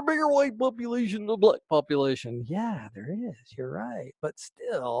 there's a bigger white population than black population." Yeah, there is. You're right. But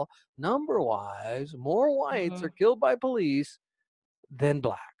still, number wise, more whites are killed by police than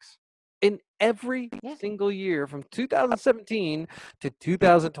blacks in every Yeah. single year from 2017 to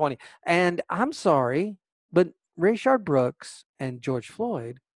 2020. And I'm sorry, but Rayshard Brooks and George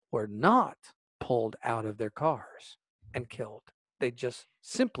Floyd were not pulled out of their cars and killed. They just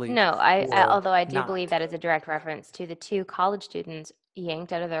simply No, were although I do believe not. that is a direct reference to the two college students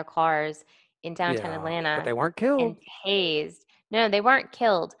yanked out of their cars in downtown Yeah, but they Atlanta weren't killed. and tased. No, they weren't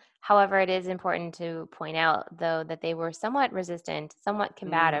killed. However, it is important to point out, though, that they were somewhat resistant, somewhat Mm,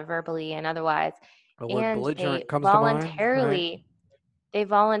 combative, verbally and otherwise, the word and belligerent comes to mind, right? they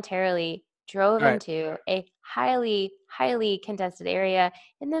voluntarily drove All right. into a highly, highly contested area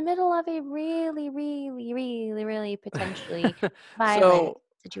in the middle of a really, really, really, really potentially violent So,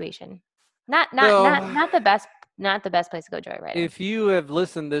 situation. so Not the best place to go joyriding. if you have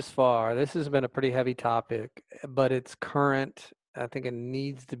listened this far, this has been a pretty heavy topic, but it's current. I think it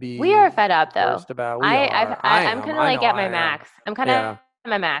needs to We are be fed up though. conversed about. We are. I I'm am. kind of I like know at my I am. max. I'm kind of Yeah. at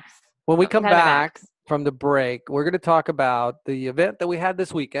my max. When we I'm come kind of at back max. from the break, we're going to talk about the event that we had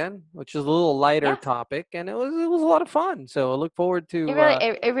this weekend, which is a little lighter Yeah. topic, and it was a lot of fun. So I look forward to.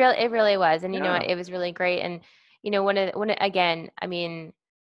 It really was. And you know Yeah. what? It was really great. And you know, again, I mean,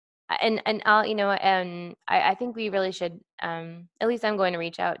 and I'll, you know, and I think we really should, at least I'm going to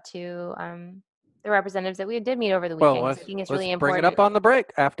reach out to, the representatives that we did meet over the Well, weekend because I think it's let's really bring it important. up on the break.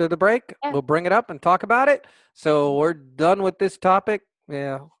 After the break, Yeah. we'll bring it up and talk about it. So we're done with this topic.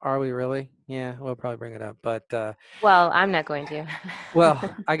 Yeah, are we really? Yeah, we'll probably bring it up. But Well, I'm not going to. well,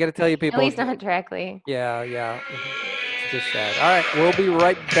 I got to tell you, At people. least not directly. Yeah, yeah. It's just sad. All right, we'll be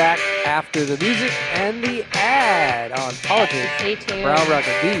right back after the music and the ad on Politics. Stay tuned. Brown Rucker,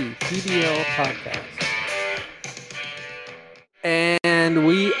 the PBL podcast. And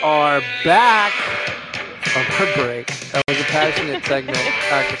we are back from our break. That was a passionate segment,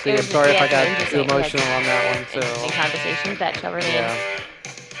 actually. I'm sorry if I got too emotional on that one. Interesting So conversations that shall remain. yeah,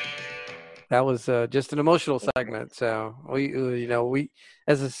 that was just an emotional segment. So we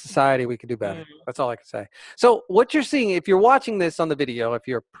as a society we could do better. That's all I can say. So what you're seeing, if you're watching this on the video, if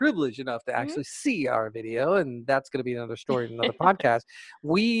you're privileged enough to actually see our video, and that's going to be another story in another podcast,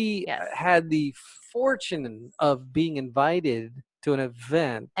 we had the fortune of being invited to an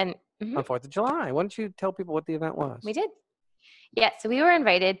event and on 4th of July. Why don't you tell people what the event was? We did. Yeah, so we were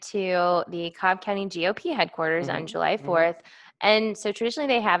invited to the Cobb County GOP headquarters on July 4th. And so traditionally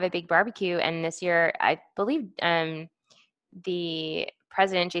they have a big barbecue. And this year, I believe the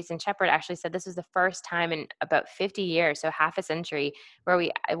president, Jason Shepard, actually said this was the first time in about 50 years, so half a century, where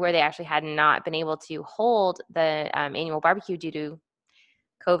they actually had not been able to hold the annual barbecue due to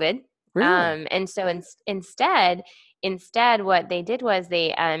COVID. Really? And so instead, what they did was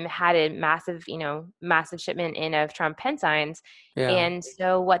they had a massive, massive shipment in of Trump pen signs. Yeah. And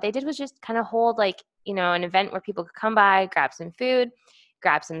so what they did was just kind of hold like, an event where people could come by, grab some food,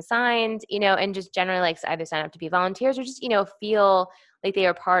 grab some signs, and just generally like either sign up to be volunteers or just, feel like they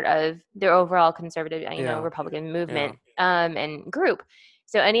were part of their overall conservative, Yeah. Republican Yeah. movement and group.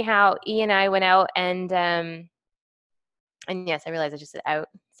 So anyhow, E and I went out and yes, I realized I just said out.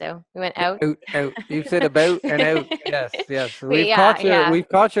 So we went out. Out, out. You said about and out. Yes, yes. Yeah. We've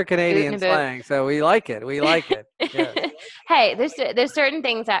caught your Boot and Canadian a boot. slang, so we like it. We like it. Yes. Hey, there's certain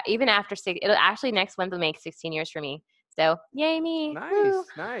things that even after it'll actually next month will make 16 years for me. So yay me. Woo.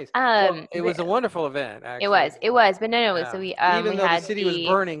 Nice, nice. Well, it was a wonderful event, actually. It was, but no. So Yeah. we Even though the had city was the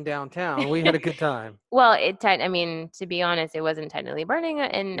burning downtown, we had a good time. well, I mean, to be honest, it wasn't technically burning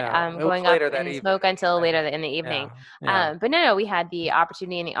and No, it was going up later that in evening. smoke until I later know. in the evening. Yeah. Yeah. But no, we had the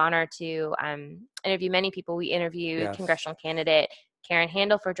opportunity and the honor to interview many people. We interviewed Yes. congressional candidate Karen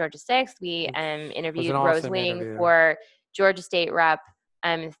Handel for Georgia 6th. We It was an interviewed Rose awesome Wing interview. for Georgia State Rep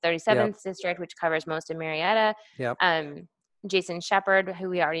 37th Yep. District, which covers most of Marietta. Yep. Jason Shepard, who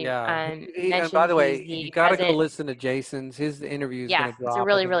we already Yeah. And by mentioned, the he's way, you the got to go president. listen to Jason's. His interview is Yeah, going to it's a drop.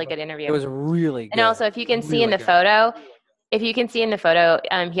 really, really good interview. It was really And good. also, if you can see in Really the good. photo,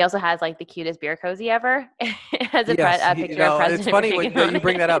 he also has like the cutest beer cozy ever as a Yes, picture of it's President funny Reagan that on you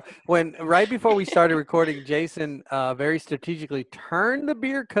bring it. that up. When right before we started recording, Jason very strategically turned the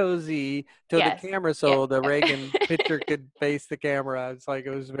beer cozy to the Yes. camera Yeah. so the Reagan picture could face the camera. It's like it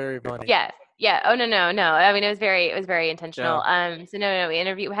was very funny. Yeah. Yeah. Oh no. I mean, it was very intentional. Yeah. So no,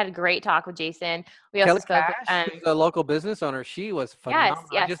 we had a great talk with Jason. We also Kelly spoke with Cash, who's a local business owner, she was phenomenal.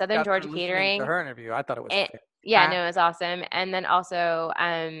 I yes, just Southern got Georgia through listening to Catering. her interview. I thought it was And yeah, no, it was fantastic. awesome. And then also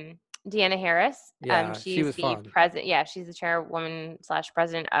Deanna Harris. Yeah, she She's was the fun. president. Yeah, she's the chairwoman /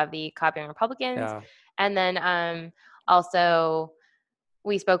 president of the Copying Republicans. Yeah. And then also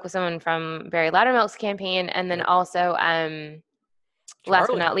we spoke with someone from Barry Loudermilk's campaign, and then also last but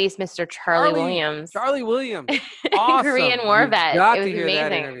Charlie. not least, Mr. Charlie Williams. Charlie Williams. Awesome. Korean war You've vet. got It to was hear that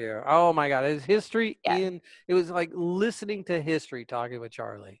amazing. interview. Oh my God. His history Yeah. it was like listening to history talking with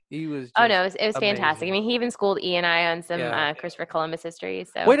Charlie. He was Oh just no, it was fantastic. I amazing. mean, he even schooled E and I on some Yeah. Christopher Columbus history.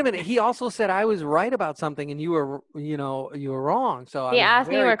 So Wait a minute. He also said I was right about something and you were wrong. So I he was asked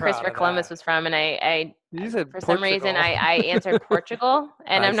me very where proud Christopher of Columbus that. was from, and I You said for some reason Portugal. I answered Portugal,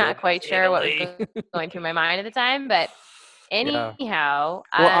 and I I'm not said quite sure what was going through my mind at the time. But Yeah. anyhow,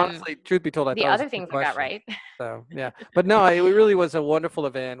 Well, honestly, truth be told, I the thought it was other a good things I got question. right. So yeah, but no, it really was a wonderful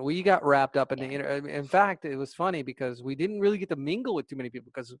event. We got wrapped up in the in fact, it was funny because we didn't really get to mingle with too many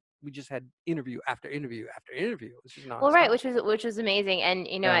people because we just had interview after interview after interview. It was just Well, right, nonstop. which was amazing, and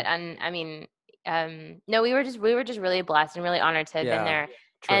Yeah. and I mean, no, we were just really blessed and really honored to have been Yeah. there,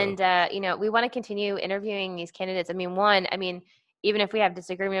 True. and we want to continue interviewing these candidates. I mean, even if we have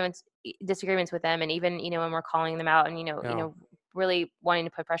disagreements with them, and even when we're calling them out, and Yeah. really wanting to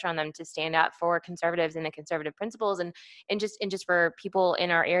put pressure on them to stand up for conservatives and the conservative principles, and just for people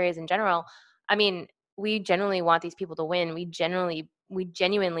in our areas in general. I mean, we genuinely want these people to win. We genuinely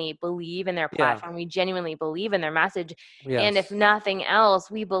believe in their Yeah. platform. We genuinely believe in their message. And if Yes. nothing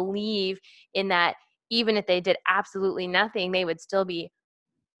else, we believe in that even if they did absolutely nothing, they would still be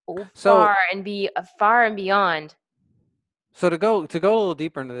So far and beyond. so to go a little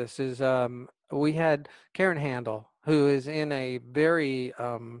deeper into this is we had Karen Handel, who is in a very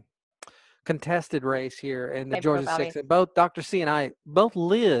contested race here in the High Georgia profile 6. race. And both Dr. C and I both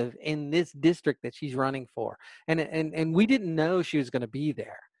live in this district that she's running for. And we didn't know she was going to be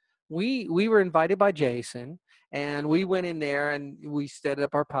there. We were invited by Jason and we went in there and we set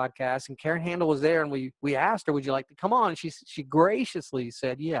up our podcast and Karen Handel was there and we asked her, would you like to come on? She graciously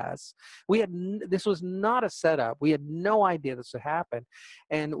said yes. This was not a setup. We had no idea this would happen.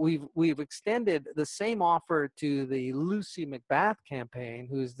 And we've extended the same offer to the Lucy McBath campaign,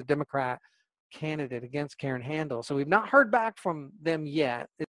 who's the Democrat candidate against Karen Handel. So we've not heard back from them yet.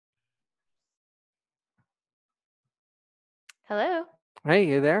 Hello, Hey,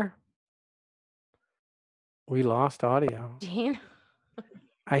 you there? We lost audio. Jean.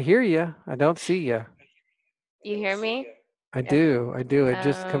 I hear you. I don't see you. You hear me? I do. It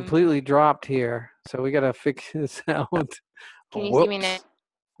just completely dropped here. So we got to fix this out. Can you see me now?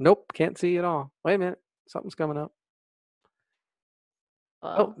 Nope, can't see you at all. Wait a minute. Something's coming up.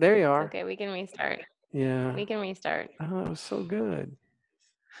 Well, there you are. Okay, we can restart. Yeah. We can restart. Oh, that was so good.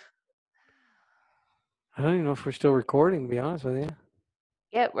 I don't even know if we're still recording, to be honest with you.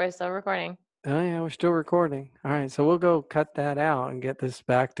 Yep, we're still recording. Oh yeah, we're still recording. All right, so we'll go cut that out and get this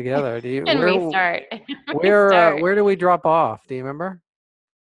back together. And restart. Where do we drop off? Do you remember?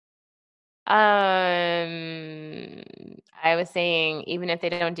 I was saying even if they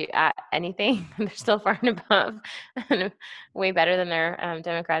don't do anything, they're still far and above and way better than their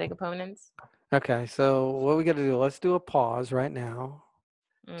Democratic opponents. Okay, so what we got to do? Let's do a pause right now.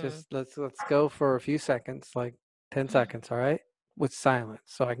 Mm. Just let's go for a few seconds, like 10 seconds, all right? With silence,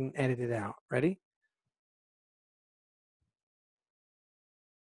 so I can edit it out. Ready?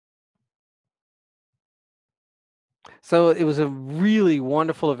 So it was a really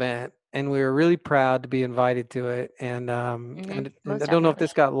wonderful event, and we were really proud to be invited to it. And I Most don't know if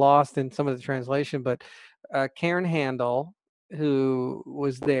this definitely. got lost in some of the translation, but Karen Handel, who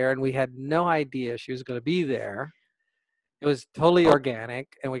was there, and we had no idea she was going to be there. It was totally organic,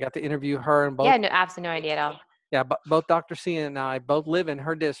 and we got to interview her and both. Yeah, no, absolutely no idea at all. Yeah, but both Dr. C and I both live in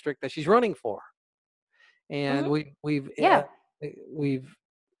her district that she's running for, and Hmm. we've Yeah. we've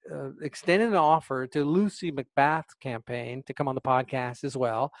extended an offer to Lucy McBath's campaign to come on the podcast as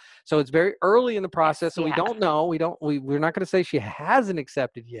well. So it's very early in the Yes, process, so you we have. don't know. We're not going to say she hasn't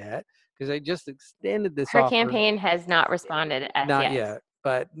accepted yet because they just extended this Her offer. campaign has not responded as Not yet. yet,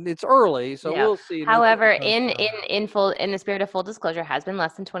 but it's early, so No. we'll see, and we'll keep However, you posted on that. in the spirit of full disclosure, has been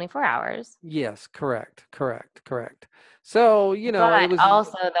less than 24 hours. Yes, correct. So it But was.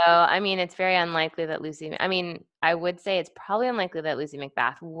 also, though, I mean, it's very unlikely that I mean, I would say it's probably unlikely that Lucy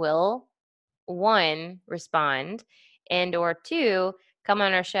McBath will, one, respond, and or two, come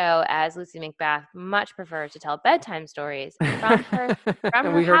on our show, as Lucy McBath much prefers to tell bedtime stories from her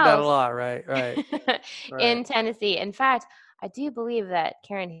We heard that a house lot, right. in Tennessee. In fact, I do believe that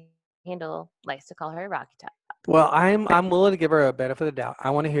Karen Handel likes to call her Rocky Top. Well, I'm willing to give her a benefit of the doubt. I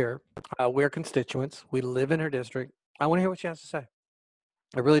want to hear. We're constituents. We live in her district. I want to hear what she has to say.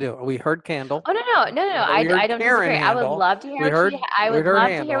 I really do. We heard Candle. Oh, no. We I heard don't Karen disagree. I would Handle. love to hear what I We would heard love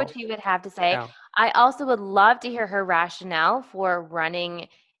to hear what Handle. she would have to say. Yeah. I also would love to hear her rationale for running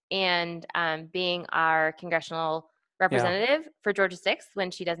and being our congressional Yeah. representative for Georgia 6th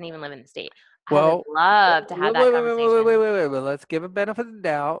when she doesn't even live in the state. I would Well, love to have that conversation. wait. Let's give a benefit of the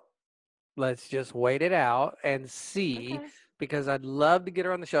doubt. Let's just wait it out and see, Okay. because I'd love to get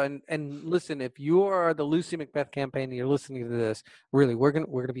her on the show. And listen, if you are the Lucy McBeth campaign and you're listening to this, really, we're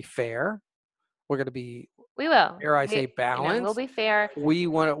gonna be fair. We're gonna be, We will. dare I say, We'll balanced. be fair.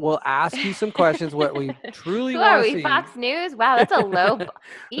 We'll ask you some questions. What we truly Who are want to we? see. Fox News? Wow, that's a No, that's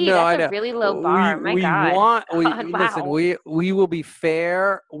I a know. really low bar. My We God. want God, listen. wow. We will be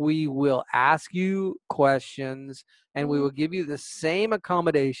fair. We will ask you questions, and we Mhm. will give you the same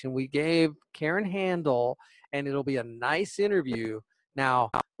accommodation we gave Karen Handel, and it'll be a nice interview. Now,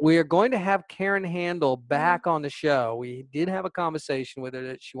 we are going to have Karen Handel Mhm. back on the show. We did have a conversation with her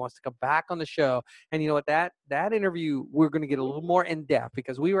that she wants to come back on the show, and you know what? That interview, we're going to get a little more in depth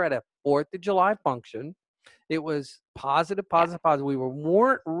because we were at a 4th of July function. It was positive, Yeah. positive, positive. We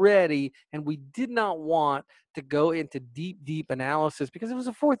weren't ready, and we did not want to go into deep analysis because it was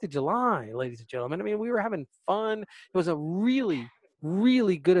the 4th of July, ladies and gentlemen. I mean, we were having fun. It was a really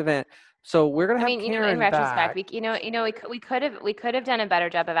good event. So we're gonna I have mean, in Karen retrospect, back. we could have done a better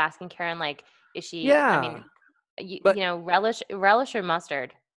job of asking Karen, like, is she, I Yeah, mean, but relish or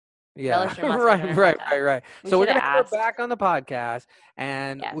mustard? yeah, Relish or mustard in her hot tub. right. We So we're should have gonna have her asked. back on the podcast,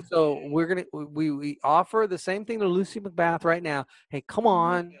 and Yeah. so we're gonna we offer the same thing to Lucy McBath right now. Hey, come Hmm.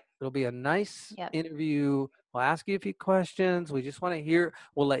 on, it'll be a nice Yep. interview. We'll ask you a few questions. We just want to hear.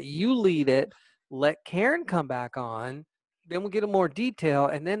 We'll let you lead it. Let Karen come back on. Then we'll get a more detail,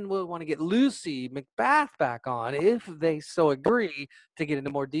 and then we'll want to get Lucy McBath back on if they so agree to get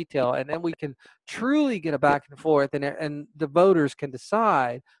into more detail, and then we can truly get a back and forth, and the voters can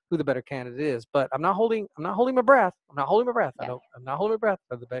decide who the better candidate is. But I'm not holding my breath. I'm not holding my breath. Yeah. I'm not holding my breath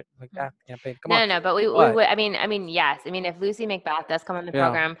for the Mhm. McBath campaign. Come on. No, but we But would. Yes. I mean, if Lucy McBath does come on the yeah,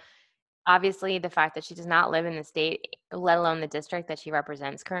 program, obviously the fact that she does not live in the state, let alone the district that she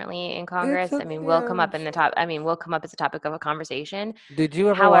represents currently in it's Congress, a I mean, will come yeah. up in the top. I mean, will come up as a topic of a conversation. Did you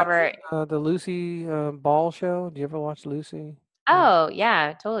ever watch However, the Lucy Ball show? Did you ever watch Lucy? oh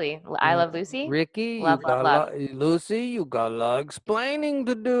yeah, totally. I Yeah. Love Lucy. Ricky, Love. Lucy, you got a lot of explaining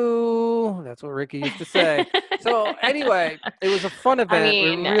to do. That's what Ricky used to say. So anyway, it was a fun event.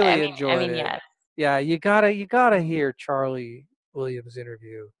 We really enjoyed it. Yes. Yeah, you gotta hear Charlie Williams'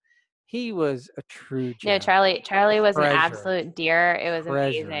 interview. He was a true No, gem, Charlie was an treasure, absolute dear. It was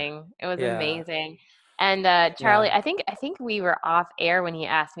treasure. amazing. It was Yeah, amazing. And yeah. Charlie, I think we were off air when he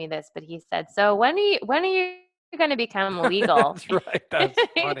asked me this, but he said, "So when are you going to become legal? That's right. That's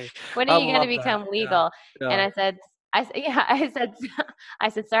funny. When are I you going to love that. become Yeah, legal?" And yeah. I said, yeah, I said, I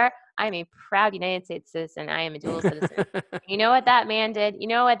said, "Sir, I am a proud United States citizen. I am a dual citizen. You know what that man did? You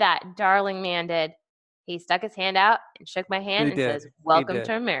know what that darling man did? He stuck his hand out and shook my hand He and says, did. He "Welcome did.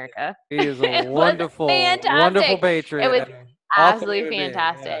 to America." He is a It was wonderful, wonderful fantastic. It patriot was and an awesome absolutely human being.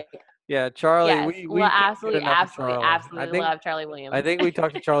 Yeah. fantastic. Yeah, Charlie, Yes. we Well, couldn't get absolutely, enough of absolutely, Charlie. absolutely love Charlie Williams. I think we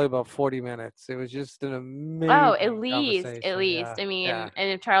talked to Charlie about 40 minutes. It was just an Oh, amazing at conversation. least. Yeah. I Yeah. mean, and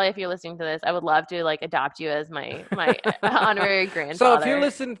if Charlie, if you're listening to this, I would love to like adopt you as my honorary So if you're grandfather.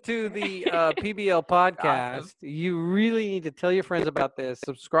 listening to the PBL Awesome. podcast, you really need to tell your friends about this.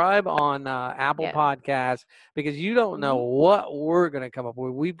 Subscribe on Apple Yeah. Podcasts because you don't know Mhm. what we're going to come up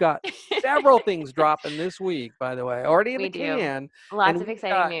with. We've got several things dropping this week, by the way, already in We the do. can. Lots And of we've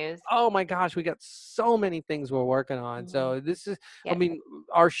exciting got, news. oh my gosh, we got so many things we're working on. Mhm. So this is, I Yes. mean,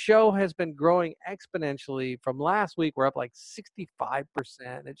 our show has been growing exponentially. From last week, we're up like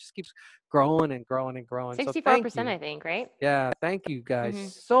 65%. It just keeps growing and growing and growing. So thank 64%, you. I think, right? Yeah, thank you guys Mhm.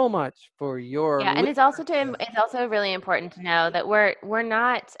 so much for your Yeah, and listenership. it's also really important to know that we're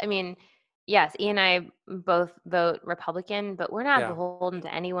not, I mean, yes, E and I both vote Republican, but we're not Yeah. beholden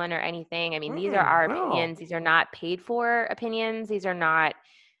to anyone or anything. I mean, these are our No. opinions. These are not paid for opinions. These are not,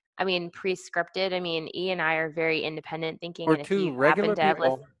 I mean, pre-scripted. I mean, E and I are very independent thinking, We're and if you two happen regular to have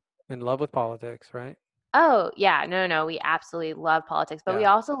people in love with politics, right? Oh, yeah, no, we absolutely love politics, but we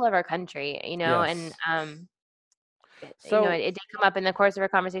Yeah. also love our country, and Yes. it, So, it did come up in the course of our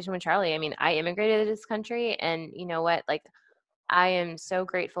conversation with Charlie. I mean, I immigrated to this country, and you know what? Like, I am so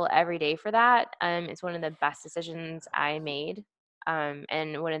grateful every day for that. It's one of the best decisions I made.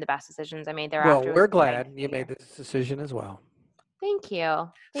 And one of the best decisions I made well, thereafter was we're moving glad you made here. this decision as well. Thank you.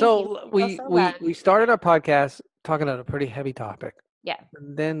 Thank you. So I feel so loved. we started our podcast talking about a pretty heavy topic. Yeah.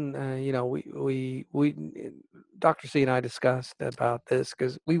 And then Dr. C and I discussed about this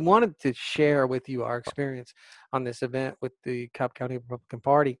because we wanted to share with you our experience on this event with the Cobb County Republican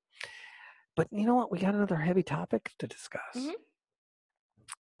Party. But you know what? We got another heavy topic to discuss.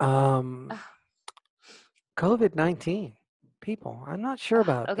 Hmm. Um, COVID-19. People, I'm not sure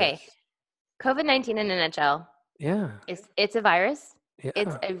about Okay. this. COVID-19 in a nutshell. Yeah, It's a virus. It's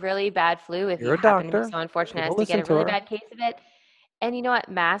yeah. a really bad flu if you You're a happen to be doctor. so unfortunate People as to get listen a to really her. bad case of it. And you know what?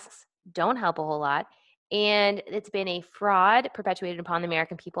 Masks don't help a whole lot. And it's been a fraud perpetuated upon the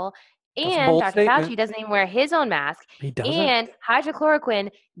American people. That's a And bold Dr. Fauci statement. doesn't even wear his own mask. He doesn't. And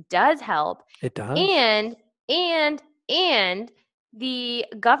hydrochloroquine does help. It does. And and and the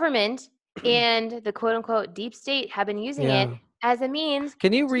government and the quote unquote deep state have been using it Yeah. as a means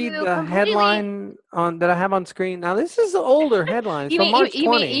Can you read to the completely headline on that I have on screen? Now, this is an older headline. It's you from mean March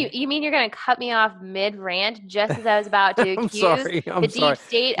 20. you mean you're gonna cut me off mid rant just as I was about to I'm accuse sorry. the I'm sorry. deep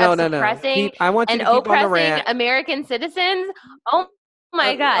state of No. suppressing I want you and to keep on the oppressing rant. American citizens? Oh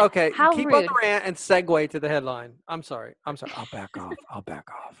my God, Okay, how keep on rude. the rant and segue to the headline. I'm sorry. I'll back off. I'll back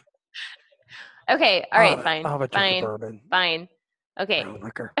off. Okay, all right, fine, I'll have a drink of fine, bourbon. fine. Okay. Brown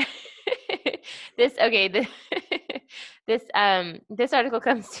liquor. this okay this this article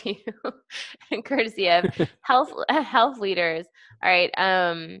comes to you courtesy of health leaders. All right,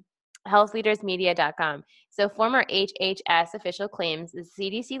 healthleadersmedia.com. So former HHS official claims the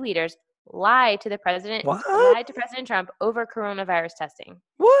CDC leaders lied to What? President Trump over coronavirus testing.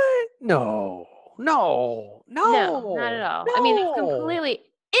 What? No. No. No, not at No. all. I mean, it's No. completely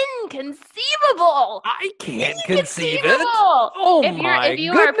inconceivable. I can't conceive it. Inconceivable. Oh If my if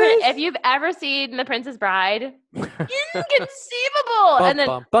goodness. you've ever seen The Princess Bride, inconceivable. Bum, And then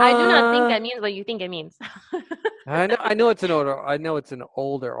bum, I do not think bum. that means what you think it means. I know it's an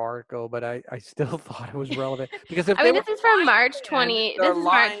older article, but I still thought it was relevant because if I they mean, were this is from March lying then, 20. they're This is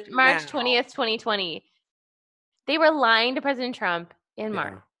lying March now. 20th, 2020. They were lying to President Trump in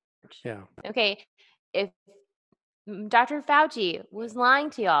March. Yeah. Okay. If Dr. Fauci was lying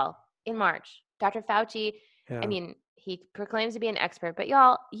to y'all in March. Dr. Fauci, Yeah. I mean, he proclaims to be an expert, but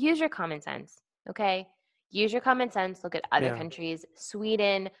y'all use your common sense, okay? Use your common sense. Look at other countries.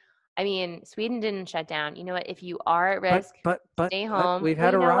 Sweden. I mean, Sweden didn't shut down. You know what? If you are at risk, But stay home. we've Well,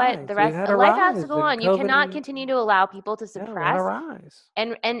 had you a know what? rise. The We've rest had a life has to rise go in on. You COVID. cannot continue to allow people to Yeah, we had a suppress rise.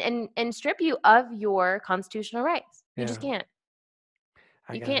 and strip you of your constitutional rights. You just can't.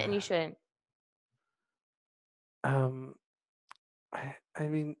 I You can't and gotta. you shouldn't. I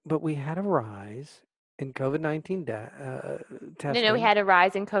mean, but we had a rise in COVID-19 testing. No, we had a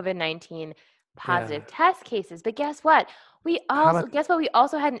rise in COVID-19 positive Yeah. test cases. But guess what? How about We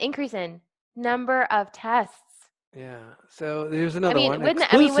also had an increase in number of tests. yeah? So there's I another mean, one.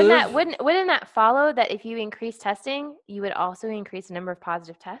 Exclusive. wouldn't that follow that if you increase testing, you would also increase the number of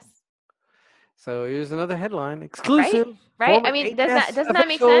positive tests? So here's another headline. Right? Exclusive. Right? I Former mean, HS doesn't that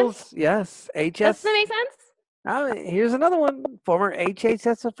make sense? officials. Yes, Doesn't that HS. make sense? Here's another one. Former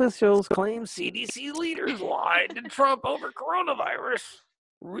HHS officials claim CDC leaders lied to Trump over coronavirus.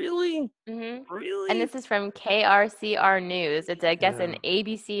 Really? Mm-hmm. And Really? this is from KRCR News. It's, I guess, an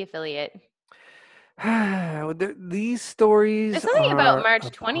ABC affiliate. These There's stories something about are March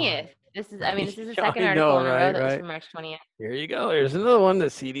appalling. 20th. This is the Yeah, second I article know, in a row right? that was Right. from March 20th. Here you go. Here's another one. The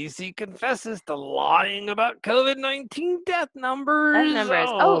CDC confesses to lying about COVID-19 death numbers.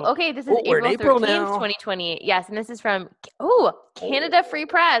 Oh, okay. This is We're in April April 13th, now. 2020. Yes, and this is from Canada Free Oh,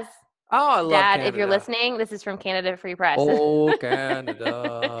 Press. I love Dad, if you're Canada. listening, this is from Canada Free Press. Oh,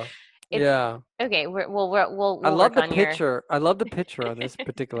 Canada. It's Yeah. okay. I We'll love work the on your picture. I love the picture on this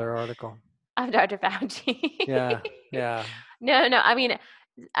particular article. of Dr. Fauci. Yeah. Yeah. No. I mean,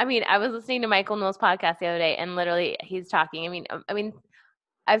 I was listening to Michael Knowles' podcast the other day, and literally he's talking. I mean,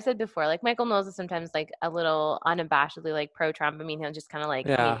 I've said before, like Michael Knowles is sometimes like a little unabashedly like pro-Trump. I mean, he'll just kind of like,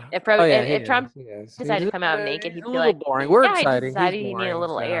 Yeah. if Oh, yeah. He if is. Trump He is. decided to come out naked, He's he'd a be little like, boring. We're yeah, I just exciting. He's decided you need a boring.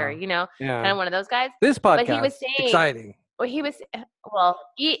 little air, So, kind yeah. of one of those guys. This But he was podcast, saying, exciting. well,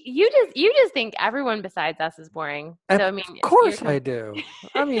 you just think everyone besides us is boring. So Of I mean, course I do.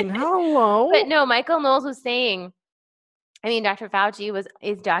 I mean, but hello. no, Michael Knowles was saying, I mean, Dr. Fauci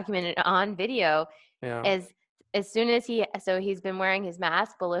is documented on video Yeah. as soon as he's been wearing his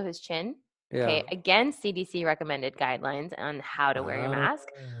mask below his chin. Yeah. Okay, again, CDC recommended guidelines on how to wear your Ah. mask,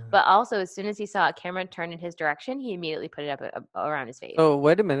 but also as soon as he saw a camera turn in his direction, he immediately put it up around his face. Oh,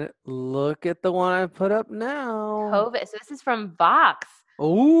 wait a minute. Look at the one I put up now. COVID. So this is from Vox.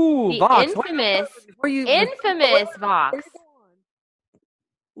 Ooh, The Vox. infamous Vox.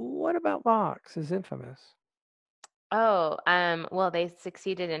 What about Vox is infamous? Oh, well, they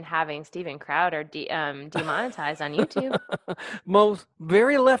succeeded in having Steven Crowder demonetized on YouTube. Most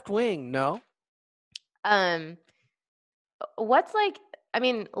very left wing, no? What's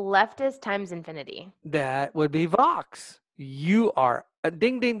leftist times infinity? That would be Vox. You are a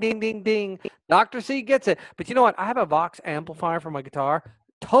ding, ding, ding, ding, ding. Dr. C gets it. But you know what? I have a Vox amplifier for my guitar.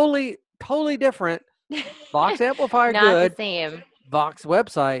 Totally different. Vox amplifier, Not good. the same. Vox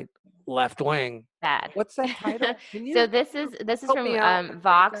website, left wing. Bad. What's that title? So this is from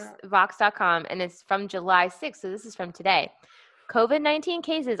Vox.com, and it's from July 6th. So this is from today. COVID-19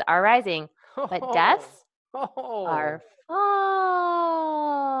 cases are rising, but deaths are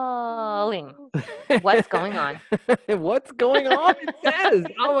falling. What's going on? What's going on? It says.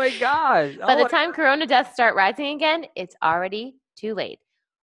 Oh my gosh. By the time corona deaths start rising again, it's already too late.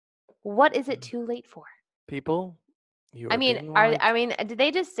 What is it too late for? People, did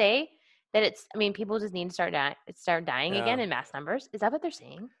they just say that people just need to start dying again in mass numbers? Is that what they're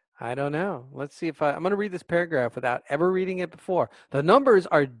saying? I don't know. Let's see if I'm going to read this paragraph without ever reading it before. The numbers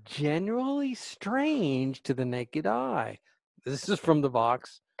are generally strange to the naked eye. This is from the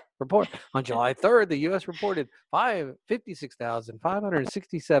Vox report. On July 3rd, the U.S. reported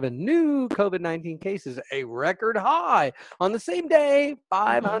 56,567 new COVID-19 cases, a record high. On the same day,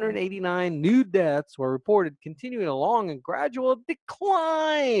 589 new deaths were reported, continuing a long and gradual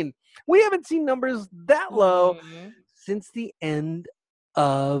decline. We haven't seen numbers that low since the end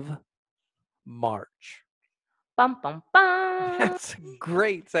of March. Bum, bum, bum. That's a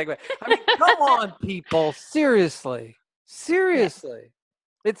great segue. I mean, come on, people. Seriously.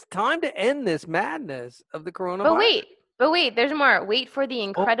 It's time to end this madness of the coronavirus. But wait, there's more. Wait for the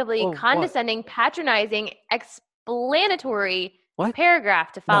incredibly condescending, patronizing, explanatory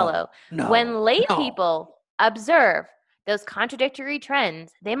paragraph to follow. When lay people observe those contradictory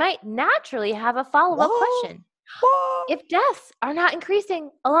trends, they might naturally have a follow-up question. If deaths are not increasing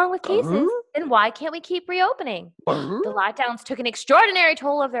along with cases, then why can't we keep reopening? The lockdowns took an extraordinary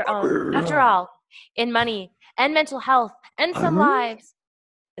toll of their own, after all, in money and mental health and some lives.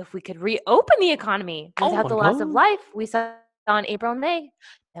 If we could reopen the economy without the loss of life we saw in April and May,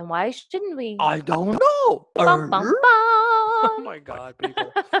 then why shouldn't we? I don't know. Bum, bum, bum. Oh my God,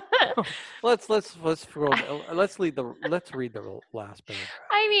 people. let's read the last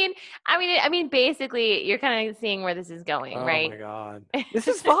paragraph. I mean, basically, you're kind of seeing where this is going, right? Oh my God, this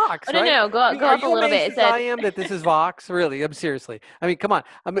is Vox. Right? No, go up a little bit. I am that this is Vox. Really, I'm seriously. I mean, come on,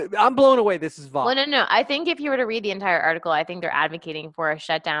 I'm blown away. This is Vox. Well, no. I think if you were to read the entire article, I think they're advocating for a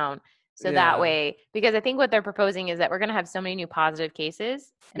shutdown. So that way, because I think what they're proposing is that we're going to have so many new positive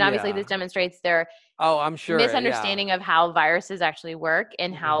cases, and obviously this demonstrates their I'm sure misunderstanding of how viruses actually work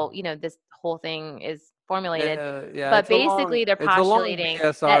and how this whole thing is formulated. But basically, they're postulating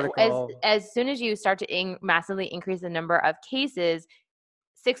that as soon as you start to massively increase the number of cases,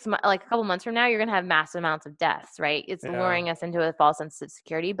 a couple months from now, you're going to have massive amounts of deaths, right? It's luring us into a false sense of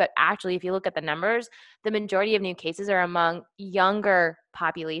security. But actually, if you look at the numbers, the majority of new cases are among younger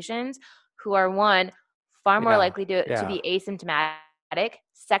populations who are, one, far more likely to be asymptomatic.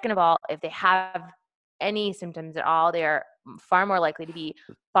 Second of all, if they have any symptoms at all. They are far more likely to be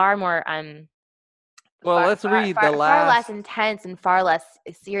far more let's read the last. Far less intense and far less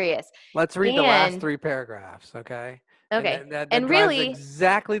serious. Let's read the last 3 paragraphs, okay? Okay. And that and drives really,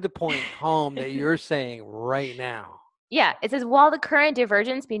 exactly the point home that you're saying right now. Yeah, it says, while the current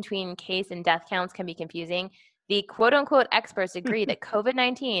divergence between case and death counts can be confusing, the quote-unquote experts agree that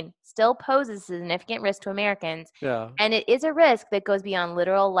COVID-19 still poses a significant risk to Americans, and it is a risk that goes beyond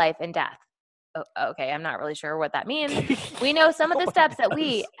literal life and death. Oh, okay, I'm not really sure what that means. We know some of the steps that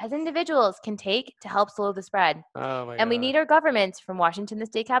we, as individuals, can take to help slow the spread. And we need our governments, from Washington to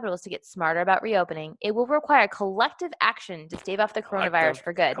state capitals, to get smarter about reopening. It will require collective action to stave off the coronavirus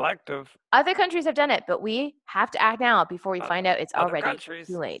for good. Other countries have done it, but we have to act now before we find out it's already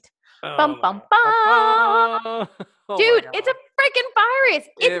too late. Bum, bum, bum. Dude, it's a freaking virus.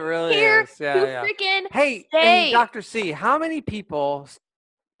 It's it really here is. to freaking hey, stay. Dr. C, how many people,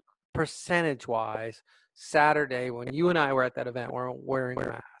 percentage-wise, Saturday when you and I were at that event were wearing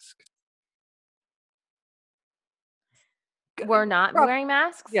masks? We're not wearing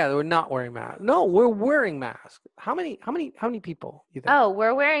masks? Yeah, we're not wearing masks. No, we're wearing masks. How many people you think? Oh,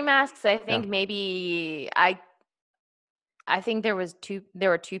 we're wearing masks. I think maybe I think there were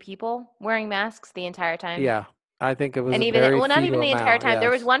 2 people wearing masks the entire time. Yeah. I think it was and even not even the entire time. There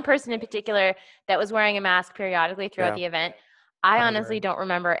was one person in particular that was wearing a mask periodically throughout the event. I honestly don't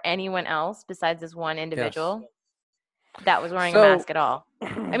remember anyone else besides this one individual that was wearing a mask at all.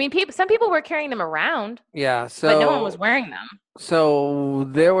 I mean, some people were carrying them around. Yeah, but no one was wearing them. So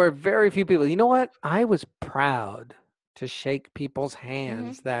there were very few people. You know what? I was proud to shake people's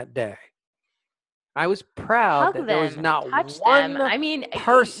hands that day. I was proud that there was not one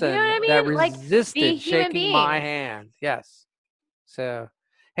person that resisted shaking my hand. Yes. So,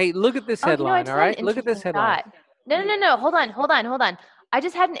 hey, look at this headline, all right? Look at this headline. No. Hold on. I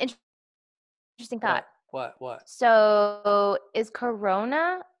just had an interesting thought. What? So is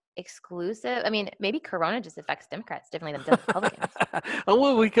Corona exclusive? I mean, maybe Corona just affects Democrats differently than does Republicans.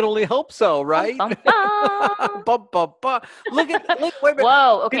 Well, we can only hope so, right? Bum, bum, bum. Look, wait a minute.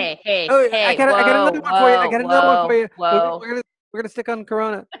 Whoa, okay, hey, I got another one for you. I got another one for you. Whoa. We're gonna stick on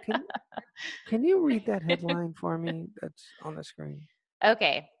Corona. Can you read that headline for me that's on the screen?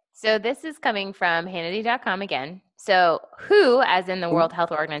 Okay, so this is coming from Hannity.com again. So WHO, as in the World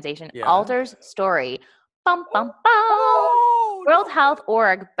Health Organization, alters story. Bum, bum, bum. World Health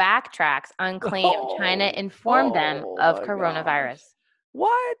Org backtracks on claim China informed them of coronavirus.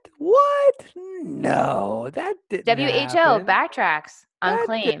 What? No, that didn't WHO backtracks on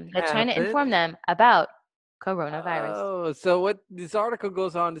claim that China informed them about coronavirus. Oh, so what this article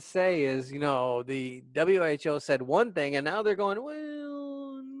goes on to say is, the WHO said one thing, and now they're going,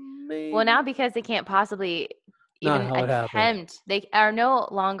 well, maybe. Well, now because they can't possibly even attempt, they are no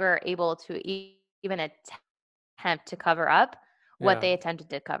longer able to even attempt to cover up what they attempted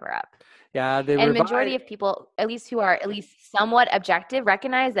to cover up. Yeah, and majority of people, at least who are at least somewhat objective,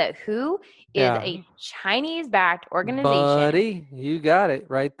 recognize that WHO is a Chinese-backed organization. Buddy, you got it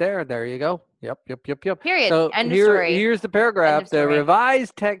right there. There you go. Yep. Period. So End of story. Here's the paragraph. The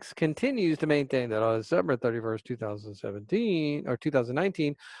revised text continues to maintain that on December 31st,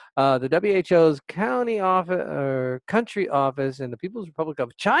 2019, the WHO's country office in the People's Republic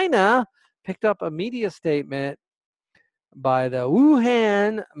of China picked up a media statement by the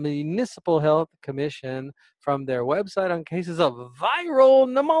Wuhan Municipal Health Commission from their website on cases of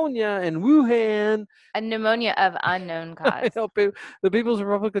viral pneumonia in Wuhan. A pneumonia of unknown cause. The People's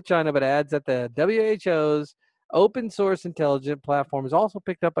Republic of China, but adds that the WHO's open source intelligence platform has also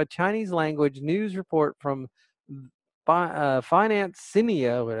picked up a Chinese language news report from Finance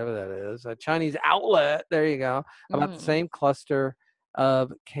Sinia, whatever that is, a Chinese outlet, there you go, about the same cluster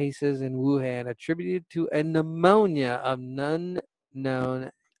of cases in Wuhan attributed to a pneumonia of unknown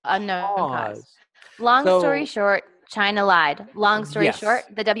cause. Long story short, China lied. Long story short,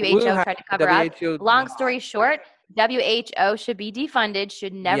 the WHO tried to cover up. Long story short, WHO should be defunded,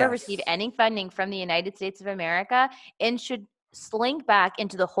 should never receive any funding from the United States of America, and should slink back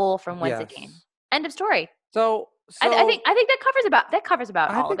into the hole from whence it came. End of story. So I think that covers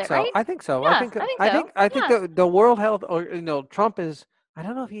about all of it, right? I think so. Yeah, I think the World Health, or Trump is. I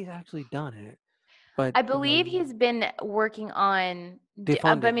don't know if he's actually done it, but I believe he's been working on.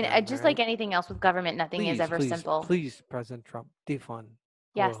 Defunding just like anything else with government, nothing is ever simple. Please, President Trump, defund.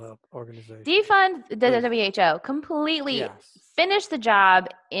 Yes. World Health Organization. Defund the WHO completely. Yes. Finish the job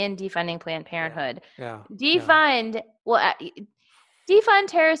in defunding Planned Parenthood. Yeah. Defund. Well. Defund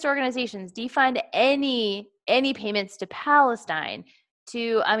terrorist organizations. Defund any payments to Palestine.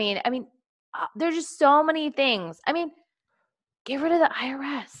 There's just so many things. Get rid of the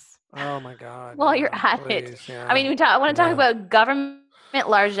IRS. Oh my God. While you're Yeah, at it. please, yeah. I mean, I want to talk about government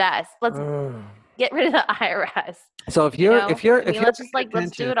largesse. Let's get rid of the IRS. So if you're let's just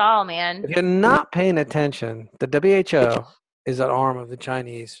let's do it all, man. If you're not paying attention, the WHO is an arm of the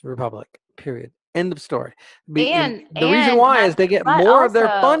Chinese Republic. Period. End of story. The reason why is they get more of their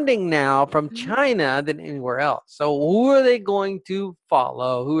funding now from China than anywhere else. So who are they going to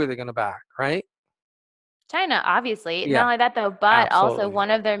follow? Who are they going to back? Right? China, obviously. Yeah, not only that, though, but absolutely. also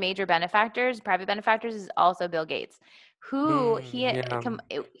one of their major benefactors, private benefactors, is also Bill Gates, who he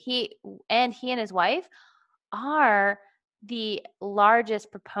and his wife are the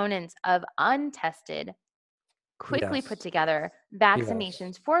largest proponents of untested, quickly put together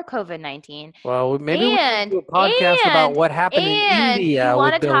vaccinations for COVID-19. Well, maybe we can do a podcast about what happened in India. You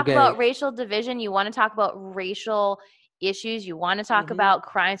want with to Bill talk Gates. about racial division? You want to talk about racial issues? You want to talk about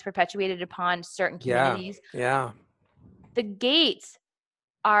crimes perpetuated upon certain communities? Yeah. The Gates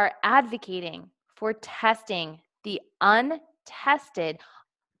are advocating for testing the untested,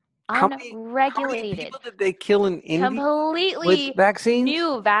 unregulated. How many people did they kill in India? Completely with vaccines?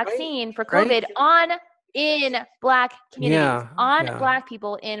 New vaccine for COVID in Black communities, Black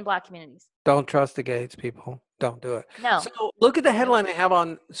people in Black communities. Don't trust the Gates, people. Don't do it. No. So look at the headline I have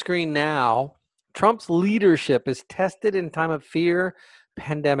on screen now. Trump's leadership is tested in time of fear,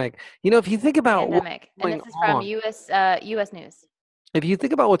 pandemic. If you think about pandemic, and this is from U.S. News. If you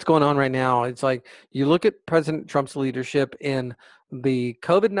think about what's going on right now, it's like you look at President Trump's leadership in the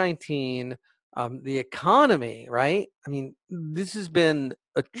COVID-19, the economy, right? I mean, this has been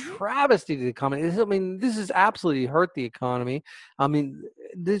a travesty to the economy. This has absolutely hurt the economy. I mean,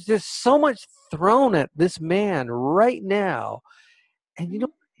 there's just so much thrown at this man right now. And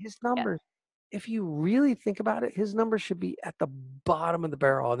his numbers, if you really think about it, his numbers should be at the bottom of the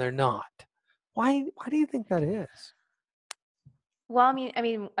barrel, and they're not. Why do you think that is? Well,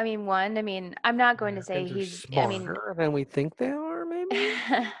 I'm not going to say he's smarter than we think they are, maybe.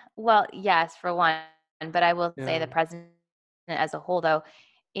 Well, yes, for one, but I will say the president as a whole, though,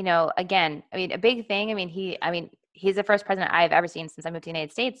 again, a big thing. He's the first president I've ever seen since I moved to the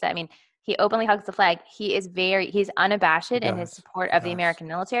United States. He openly hugs the flag. He's unabashed in his support of the American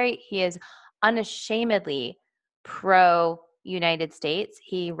military. He is unashamedly pro United States.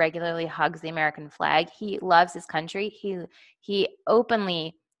 He regularly hugs the American flag. He loves his country. He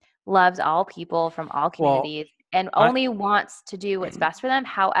openly loves all people from all communities and only wants to do what's best for them.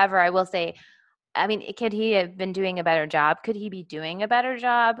 However, I will say, could he have been doing a better job? Could he be doing a better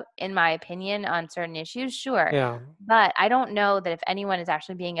job, in my opinion, on certain issues? Sure. Yeah. But I don't know that if anyone is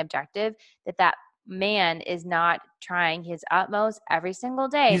actually being objective, that man is not trying his utmost every single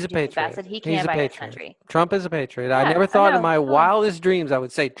day to do the best that he can by his country. Trump is a patriot. Yeah, I never thought in my wildest dreams I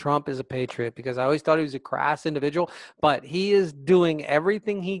would say Trump is a patriot, because I always thought he was a crass individual, but he is doing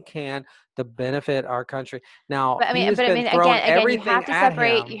everything he can to benefit our country. Now, again, you have to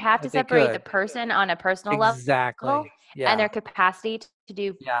separate. You have to separate the person on a personal level and their capacity to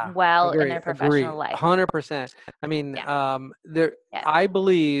do well in their professional life. 100%. I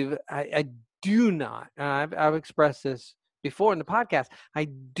believe I do not, and I've expressed this before in the podcast, I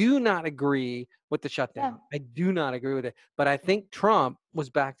do not agree with the shutdown. I do not agree with it. But I think Trump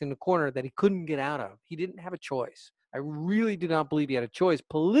was backed in the corner that he couldn't get out of. He didn't have a choice. I really do not believe he had a choice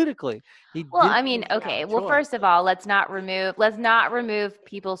politically. First of all, let's not remove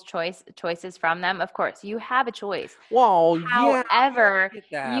people's choices from them. Of course, you have a choice. However,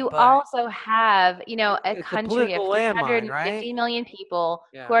 you also have, a country of 350 million people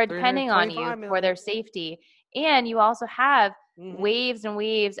who are depending on you for their safety. And you also have waves and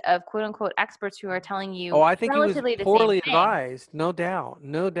waves of quote unquote experts who are telling you. I think he was poorly advised. No doubt.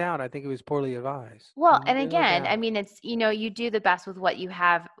 I think he was poorly advised. Well, and again, it's, you do the best with what you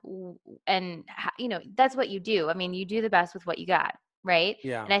have, and that's what you do. You do the best with what you got. Right.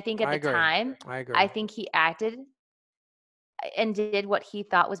 Yeah. And I think at the time, I think he acted and did what he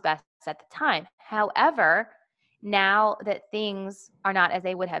thought was best at the time. However, now that things are not as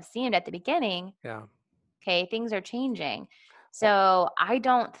they would have seemed at the beginning. Yeah. Okay, things are changing. So I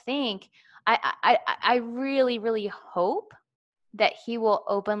don't think, I really, really hope that he will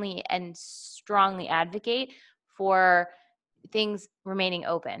openly and strongly advocate for things remaining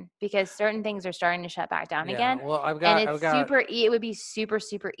open, because certain things are starting to shut back down again. Well, it would be super,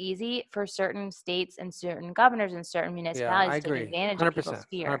 super easy for certain states and certain governors and certain municipalities to take advantage of people's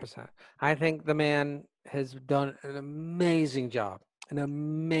fear. 100%. I think the man has done an amazing job.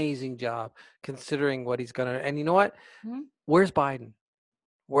 Considering what he's gonna, and you know what? Mm-hmm. Where's Biden?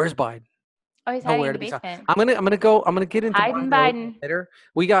 Oh, he's hiding in the basement. I'm gonna get into Biden. later.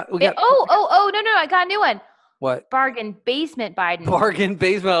 We got. No! I got a new one. What? Bargain basement Biden. Bargain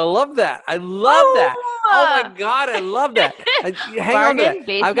basement. I love that. I love that. Oh my God, I love that. Hang on to Bargain that.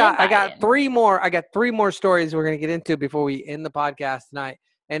 basement I got Biden. 3 more. I got 3 more stories we're gonna get into before we end the podcast tonight.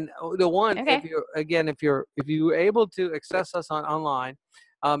 And the one, Okay. if you're able to access us online,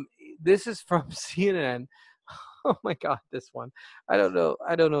 this is from CNN. Oh my God, this one. I don't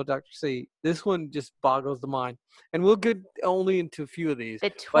know, Dr. C. This one just boggles the mind. And we'll get only into a few of these.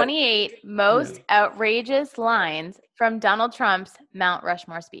 The 28 most outrageous lines from Donald Trump's Mount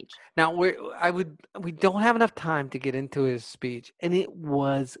Rushmore speech. Now we don't have enough time to get into his speech, and it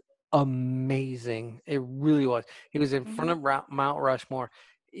was amazing. It really was. He was in front of Mount Rushmore.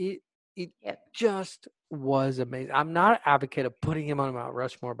 It just was amazing. I'm not an advocate of putting him on Mount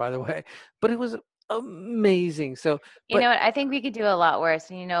Rushmore, by the way, but it was amazing. So you know what? I think we could do a lot worse.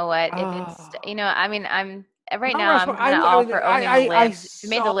 And you know what? If it's I mean, I'm right now. I'm kind of all for owning the libs.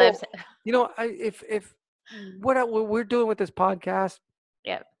 Made the libs. You know, if what we're doing with this podcast.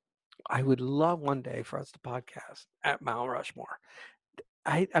 Yep. I would love one day for us to podcast at Mount Rushmore.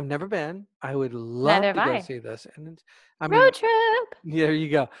 I've never been. I would love to go see this. And road trip. There you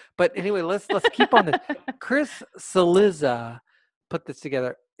go. But anyway, let's keep on this. Chris Cillizza put this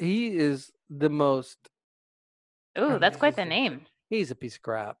together. He is the most. Ooh, that's quite the name. He's a piece of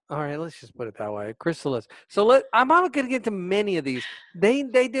crap. All right, let's just put it that way. Chris Cillizza. So I'm not going to get to many of these. They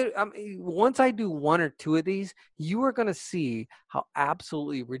did. Once I do 1 or 2 of these, you are going to see how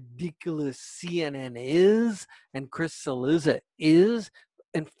absolutely ridiculous CNN is and Chris Cillizza is.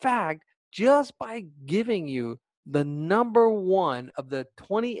 In fact, just by giving you the number 1 of the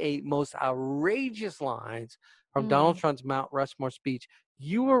 28 most outrageous lines from Donald Trump's Mount Rushmore speech,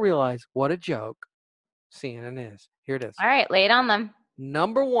 you will realize what a joke CNN is. Here it is. All right, lay it on them.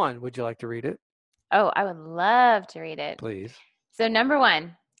 Number 1, would you like to read it? Oh, I would love to read it. Please. So number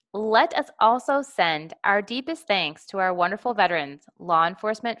 1, let us also send our deepest thanks to our wonderful veterans, law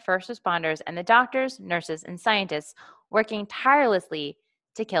enforcement, first responders, and the doctors, nurses, and scientists working tirelessly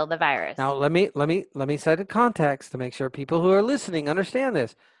to kill the virus. Now let me set a context to make sure people who are listening understand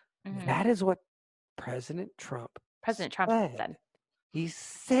this. That is what President Trump said. He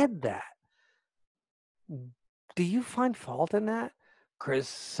said that. Do you find fault in that? Chris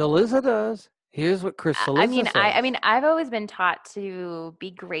Cillizza does. Here's what Chris Cillizza says. I mean, I've always been taught to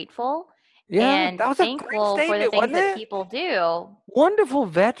be grateful and that was thankful for the things that people do. Wonderful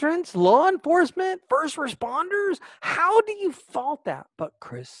veterans, law enforcement, first responders. How do you fault that? But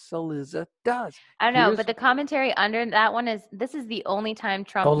Chris Cillizza does. I don't know, but the commentary under that one is, this is the only time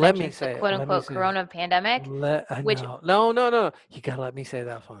Trump mentions the quote-unquote corona pandemic. No. You got to let me say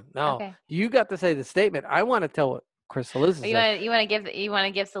that one. No, okay. You got to say the statement. I want to tell what Chris Cillizza says. You want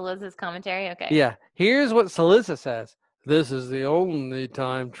to give Cillizza's commentary? Okay. Yeah. Here's what Cillizza says. This is the only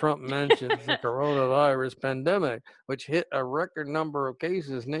time Trump mentions the coronavirus pandemic, which hit a record number of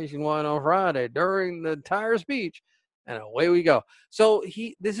cases nationwide on Friday during the entire speech. And away we go. So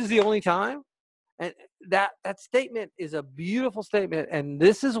this is the only time. And that statement is a beautiful statement. And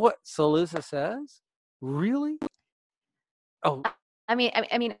this is what Cillizza says? Really? Oh. I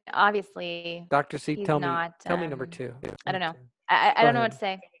mean, obviously. Dr. C, tell me number 2. I don't know. I don't know what to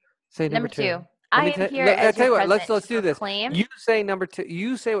say. Say number 2. I am here as your president. Let's do this. You say number 2.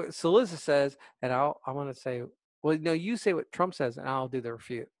 You say what Cillizza says, and I want to say. Well, no, you say what Trump says, and I'll do the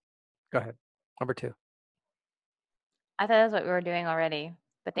refute. Go ahead. Number 2. I thought that's what we were doing already,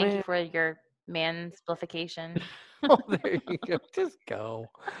 but thank you for your mansplification. Oh, there you go. Just go.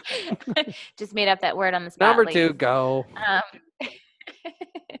 Just made up that word on the spot. Number 2, go.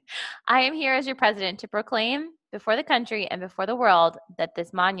 I am here as your president to proclaim before the country and before the world that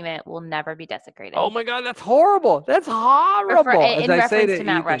this monument will never be desecrated. Oh my God, that's horrible. That's horrible. In reference to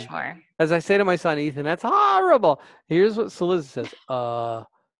Mount Rushmore. As I say to my son Ethan, that's horrible. Here's what Cillizza says.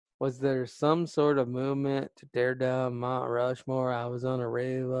 Was there some sort of movement to tear down Mount Rushmore I was on a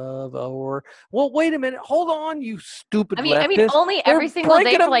rave of? Or well, wait a minute. Hold on, you stupid leftist. I mean, only every single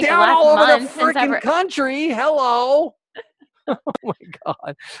day for like the last all over month the freaking country. Hello. Oh my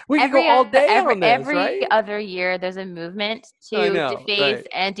God, we could go all day on this, every other year, there's a movement to deface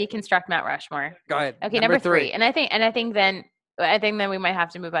and deconstruct Mount Rushmore. Go ahead. Okay, number 3, and I think then we might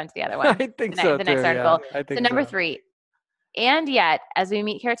have to move on to the other one. I think so. The next article. So number 3. And yet, as we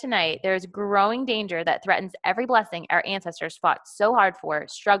meet here tonight, there is growing danger that threatens every blessing our ancestors fought so hard for,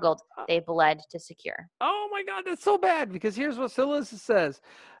 struggled, they bled to secure. Oh my God, that's so bad, because here's what Cillizza says.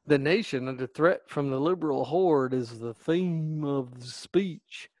 The nation under threat from the liberal horde is the theme of the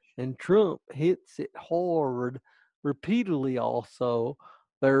speech, and Trump hits it hard repeatedly also.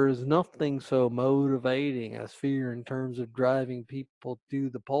 There is nothing so motivating as fear in terms of driving people to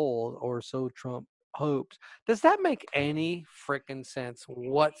the polls, or so Trump hopes. Does that make any freaking sense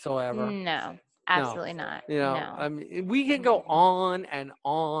whatsoever? No, No. absolutely not. No. I mean, we can go on and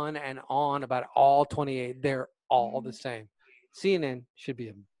on and on about all 28. They're all the same. CNN should be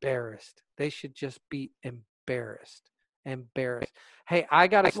embarrassed. They should just be embarrassed. Embarrassed. Hey, I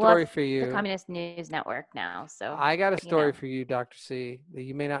got a story for you. The Communist News Network now. So I got a story for you, Dr. C, that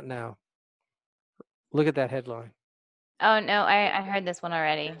you may not know. Look at that headline. Oh, no, I heard this one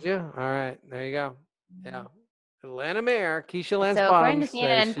already. Did you? All right. There you go. Yeah. Atlanta Mayor Keisha Lance So according to Bottoms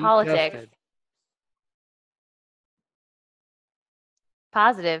CNN says she Politics, tested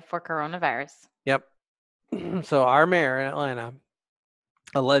positive for coronavirus. Yep. So our mayor in Atlanta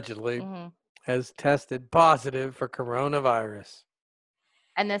allegedly has tested positive for coronavirus.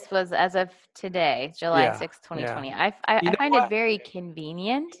 And this was as of today, July 6th, 2020. Yeah. I find it very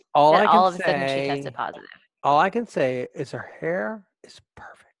convenient that all of a sudden she tested positive. All I can say is her hair is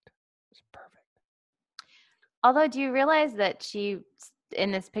perfect. It's perfect. Although, do you realize that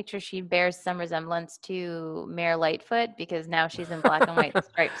in this picture, she bears some resemblance to Mayor Lightfoot because now she's in black and white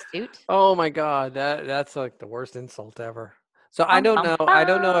striped suit? Oh my God, that's like the worst insult ever. So I don't know. I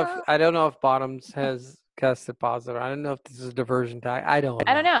don't know if Bottoms has tested positive. I don't know if this is a diversion tag. I don't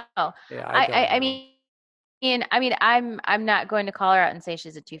know. Yeah, I mean, I'm not going to call her out and say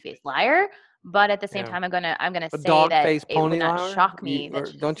she's a two-faced liar, but at the same time, I'm gonna say that it would not shock me that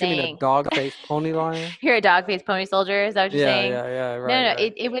she's don't you mean a dog-faced pony liar? You're a dog-faced pony soldier. Is that what you're saying? Yeah, right. No,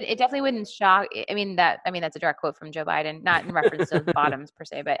 right. It definitely wouldn't shock. I mean that's a direct quote from Joe Biden, not in reference to Bottoms per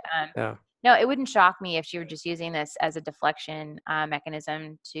se, but no, it wouldn't shock me if she were just using this as a deflection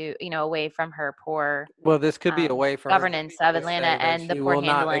mechanism to, away from her poor. Well, this could be a way for governance of Atlanta and the poor handling. She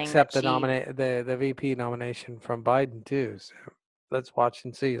will not accept the VP nomination from Biden too. So let's watch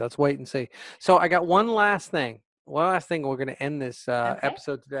and see. Let's wait and see. So I got one last thing. We're going to end this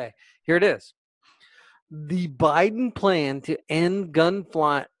episode today. Here it is. The Biden plan to end gun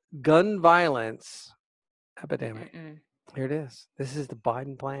violence epidemic. Here it is. This is the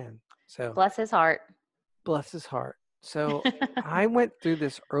Biden plan. So bless his heart. Bless his heart. So I went through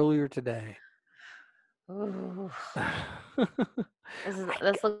this earlier today. This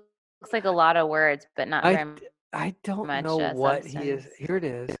looks like a lot of words, but not very much. I don't know what he is. Here it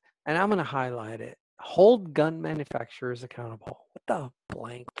is. And I'm going to highlight it. Hold gun manufacturers accountable. What the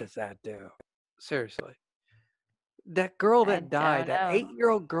blank does that do? Seriously. That girl that died, that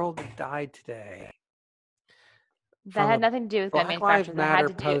 8-year-old girl that died today. That had nothing to do with gun manufacturers. Black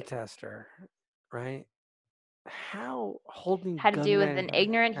Lives Matter protester, right? How holding had to do with an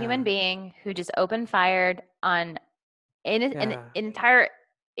ignorant human being who just open fired on an entire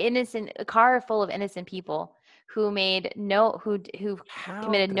innocent car full of innocent people who committed no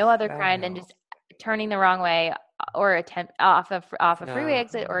other crime than just turning the wrong way or attempt off a freeway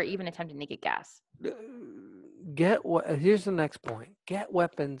exit or even attempting to get gas. Here's the next point. Get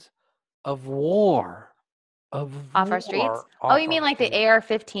weapons of war. Off our streets? You mean like the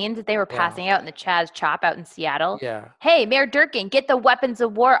AR-15s that they were passing out in the Chaz Chop out in Seattle? Yeah. Hey, Mayor Durkin, get the weapons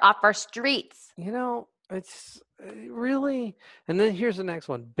of war off our streets. It's really. And then here's the next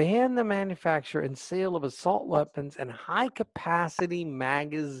one: ban the manufacture and sale of assault weapons and high-capacity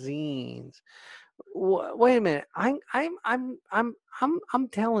magazines. Wait a minute. I'm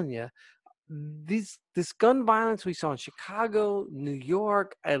telling you, this gun violence we saw in Chicago, New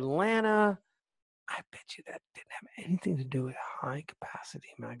York, Atlanta. I bet you that didn't have anything to do with high-capacity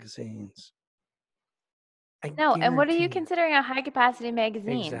magazines. No, and what are you considering a high-capacity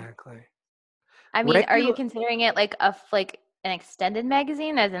magazine? Exactly. I mean, are you considering it like an extended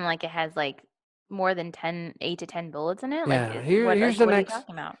magazine, as in like it has like more than 8 to 10 bullets in it? Yeah. Here's the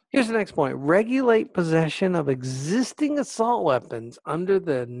next point. Regulate possession of existing assault weapons under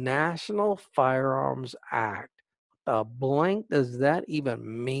the National Firearms Act. The blank does that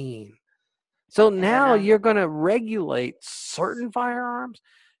even mean? So now you're going to regulate certain firearms?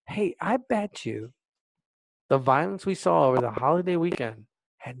 Hey, I bet you the violence we saw over the holiday weekend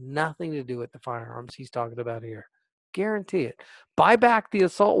had nothing to do with the firearms he's talking about here. Guarantee it. Buy back the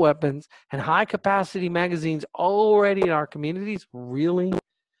assault weapons and high-capacity magazines already in our communities? Really?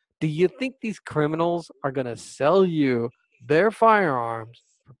 Do you think these criminals are going to sell you their firearms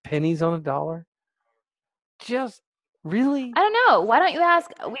for pennies on a dollar? Just really? I don't know. Why don't you ask?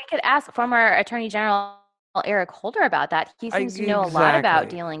 We could ask former Attorney General Eric Holder about that. He seems to know a lot about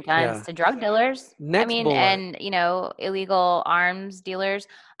dealing guns to drug dealers. And illegal arms dealers.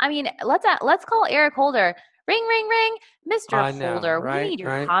 I mean, let's call Eric Holder. Ring, ring, ring, Mr. Holder. We need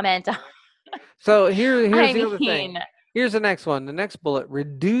your comment. So here's the other thing. Here's the next one. The next bullet: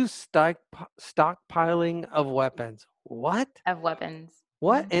 reduce stockpiling of weapons. What? Of weapons.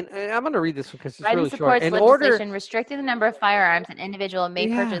 What? And I'm going to read this because it's Biden really short. supports In legislation order, restricting the number of firearms an individual may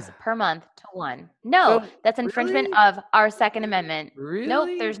purchase yeah. per month to 1. No, So that's infringement really, of our Second Amendment. Nope,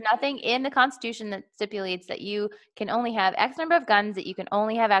 really, there's nothing in the Constitution that stipulates that you can only have X number of guns, that you can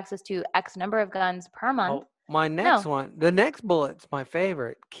only have access to X number of guns per month. oh, my next one, the next bullet's my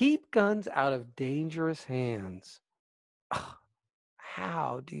favorite. Keep guns out of dangerous hands. Ugh,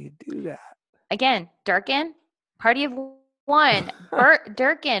 how do you do that? Again, Durkin, party of one. Burt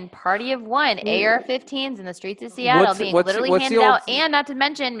Durkin, party of one. AR-15s in the streets of Seattle being literally what's the handed old? out. And not to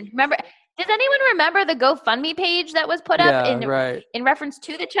mention, remember, does anyone remember the GoFundMe page that was put up Yeah, right. in reference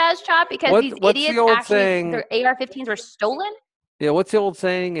to the Chaz Chop because these What's the idiots old actually saying? their AR-15s were stolen? Yeah, what's the old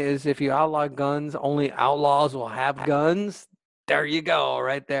saying is if you outlaw guns, only outlaws will have guns. There you go,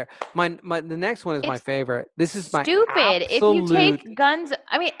 right there. The next one is my It's favorite. This is my stupid. If you absolute. take guns,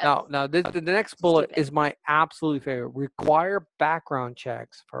 I mean, No, the next bullet stupid. is my absolute favorite. Require background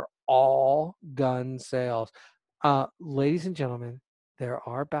checks for all gun sales. Ladies and gentlemen, there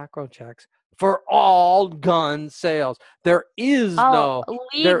are background checks for all gun sales. There is no,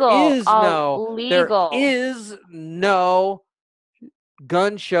 there is no, there legal. is no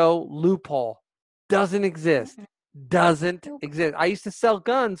gun show loophole. Doesn't exist. Doesn't exist. I used to sell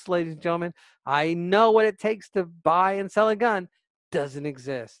guns, ladies and gentlemen. I know what it takes to buy and sell a gun. Doesn't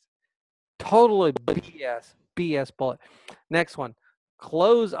exist. Totally BS. BS bullet. Next one.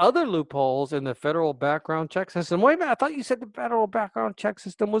 Close other loopholes in the federal background check system. Wait a minute. I thought you said the federal background check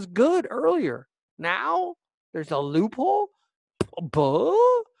system was good earlier. Now there's a loophole?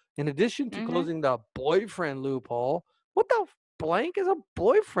 In addition to closing the boyfriend loophole, what the blank is a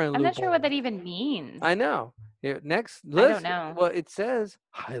boyfriend I'm loophole? not sure what that even means. I know. Next, I don't know. Well, it says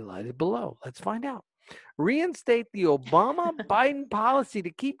highlighted below. Let's find out. Reinstate the Obama-Biden policy to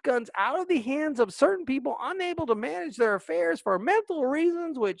keep guns out of the hands of certain people unable to manage their affairs for mental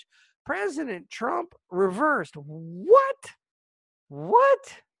reasons, which President Trump reversed. What?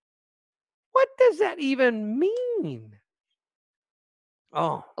 What? What does that even mean?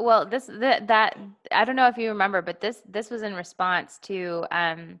 Oh, well, that I don't know if you remember, but this was in response to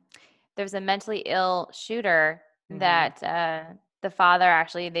there was a mentally ill shooter that the father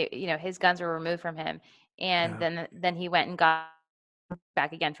actually his guns were removed from him, and then he went and got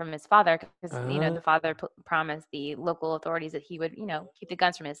back again from his father because the father promised the local authorities that he would keep the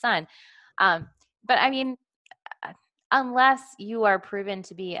guns from his son. But I mean, unless you are proven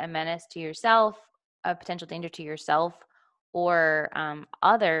to be a menace to yourself, a potential danger to yourself or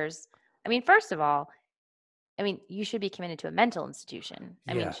others, I mean, first of all, I mean, you should be committed to a mental institution.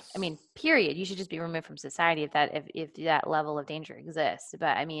 I mean, period. You should just be removed from society if that level of danger exists.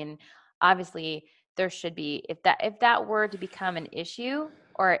 But I mean, obviously, there should be if that were to become an issue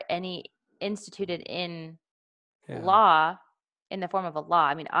or any instituted in law in the form of a law.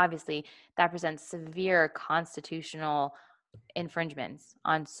 I mean, obviously, that presents severe constitutional infringements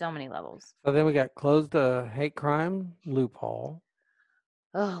on so many levels. So then we got close the hate crime loophole.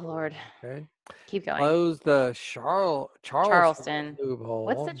 Oh Lord. Okay. Keep going. Close the Charleston loophole.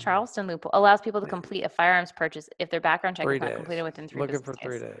 What's the Charleston loophole? Allows people to complete a firearms purchase if their background check is not completed within 3 business days. Looking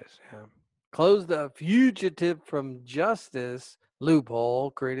for 3 days. Yeah. Close the fugitive from justice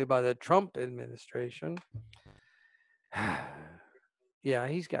loophole created by the Trump administration. Yeah,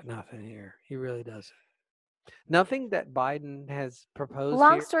 he's got nothing here. He really doesn't. Nothing that Biden has proposed.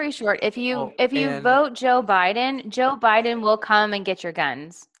 Long story short, if you vote Joe Biden will come and get your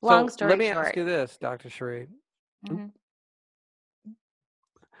guns. Long story short. Let me ask you this, Dr. Sheree. Mm-hmm.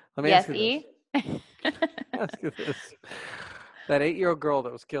 Let me ask you this. Ask you this. That 8-year-old girl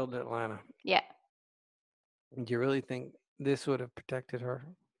that was killed in Atlanta. Yeah. Do you really think this would have protected her?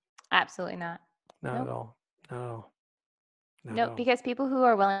 Absolutely not. Not at all. Not at all. No, because people who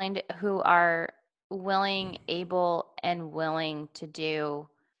are willing, able, and willing to do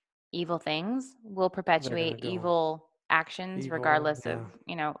evil things will perpetuate evil actions regardless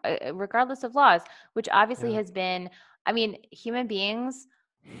of laws, which obviously has been, I mean, human beings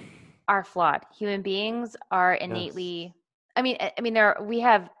are flawed. Human beings are innately, I mean, we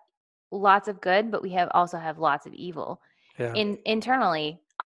have lots of good, but we also have lots of evil internally.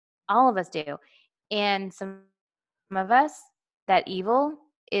 All of us do. And some of us, that evil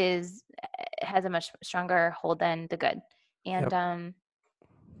has a much stronger hold than the good. And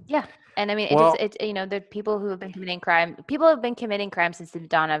and I mean, it's the people who have been committing crime. People have been committing crime since the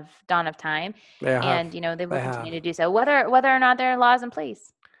dawn of time, and they will continue to do so, whether or not there are laws in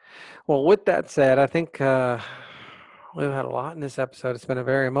place. Well, with that said, I think we've had a lot in this episode. It's been a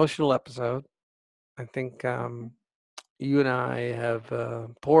very emotional episode. I think you and I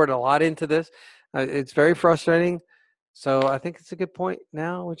have poured a lot into this. It's very frustrating. So I think it's a good point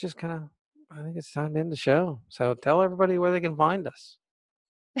now. We just kind of, I think it's time to end the show. So tell everybody where they can find us.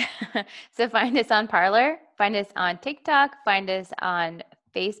 So find us on Parler, find us on TikTok, find us on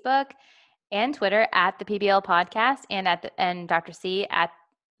Facebook and Twitter at the PBL Podcast and Dr. C at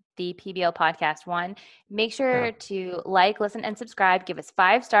the PBL Podcast 1. Make sure to like, listen, and subscribe. Give us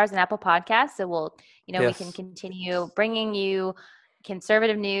 5 stars on Apple Podcasts so we'll, we can continue bringing you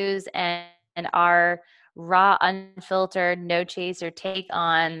conservative news and our raw, unfiltered, no chaser take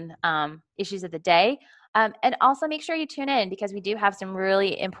on issues of the day. And also make sure you tune in because we do have some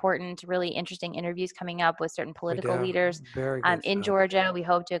really important, really interesting interviews coming up with certain political leaders in Georgia. We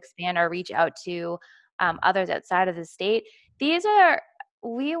hope to expand our reach out to others outside of the state.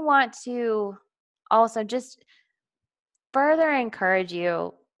 We want to also just further encourage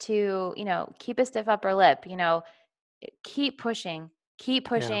you to, keep a stiff upper lip, keep pushing.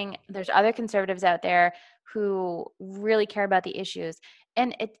 Yeah. There's other conservatives out there who really care about the issues.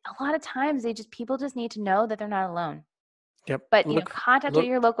 And a lot of times people just need to know that they're not alone. Yep. But, contact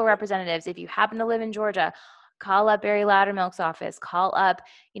your local representatives. If you happen to live in Georgia, call up Barry Loudermilk's office, call up,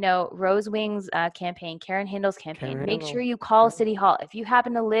 Rose Wing's campaign, Karen Handle's campaign. Make sure you call City Hall. If you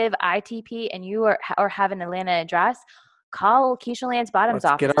happen to live ITP and you or have an Atlanta address, call Keisha Lance Bottom's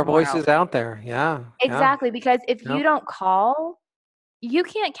office. Get our voices out there. Yeah. Exactly. Yeah. Because if you don't call, you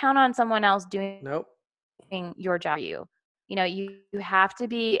can't count on someone else doing your job for you. You have to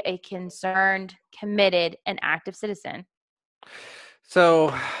be a concerned, committed, and active citizen.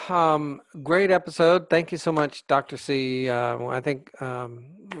 So, great episode. Thank you so much, Dr. C. I think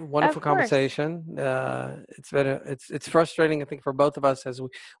wonderful conversation. It's frustrating, I think, for both of us as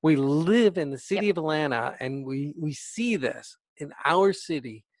we live in the city of Atlanta and we see this in our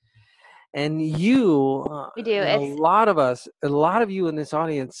city. And you, we do. A lot of you in this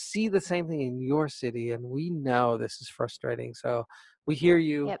audience see the same thing in your city, and we know this is frustrating. So we hear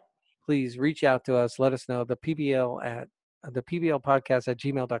you. Yep. Please reach out to us. Let us know. The PBL podcast at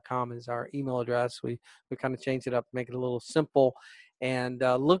gmail.com is our email address. We kind of changed it up to make it a little simple. And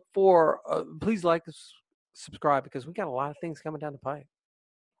look for, please like, subscribe, because we got a lot of things coming down the pipe.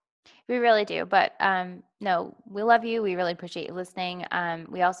 We really do. But no, we love you. We really appreciate you listening.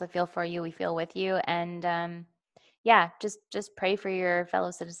 We also feel for you. We feel with you. And just pray for your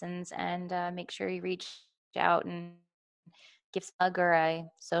fellow citizens and make sure you reach out and give a hug or a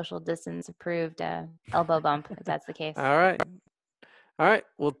social distance approved elbow bump if that's the case. All right.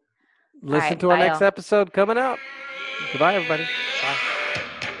 Well, listen to our next episode coming up. Goodbye, everybody. Bye.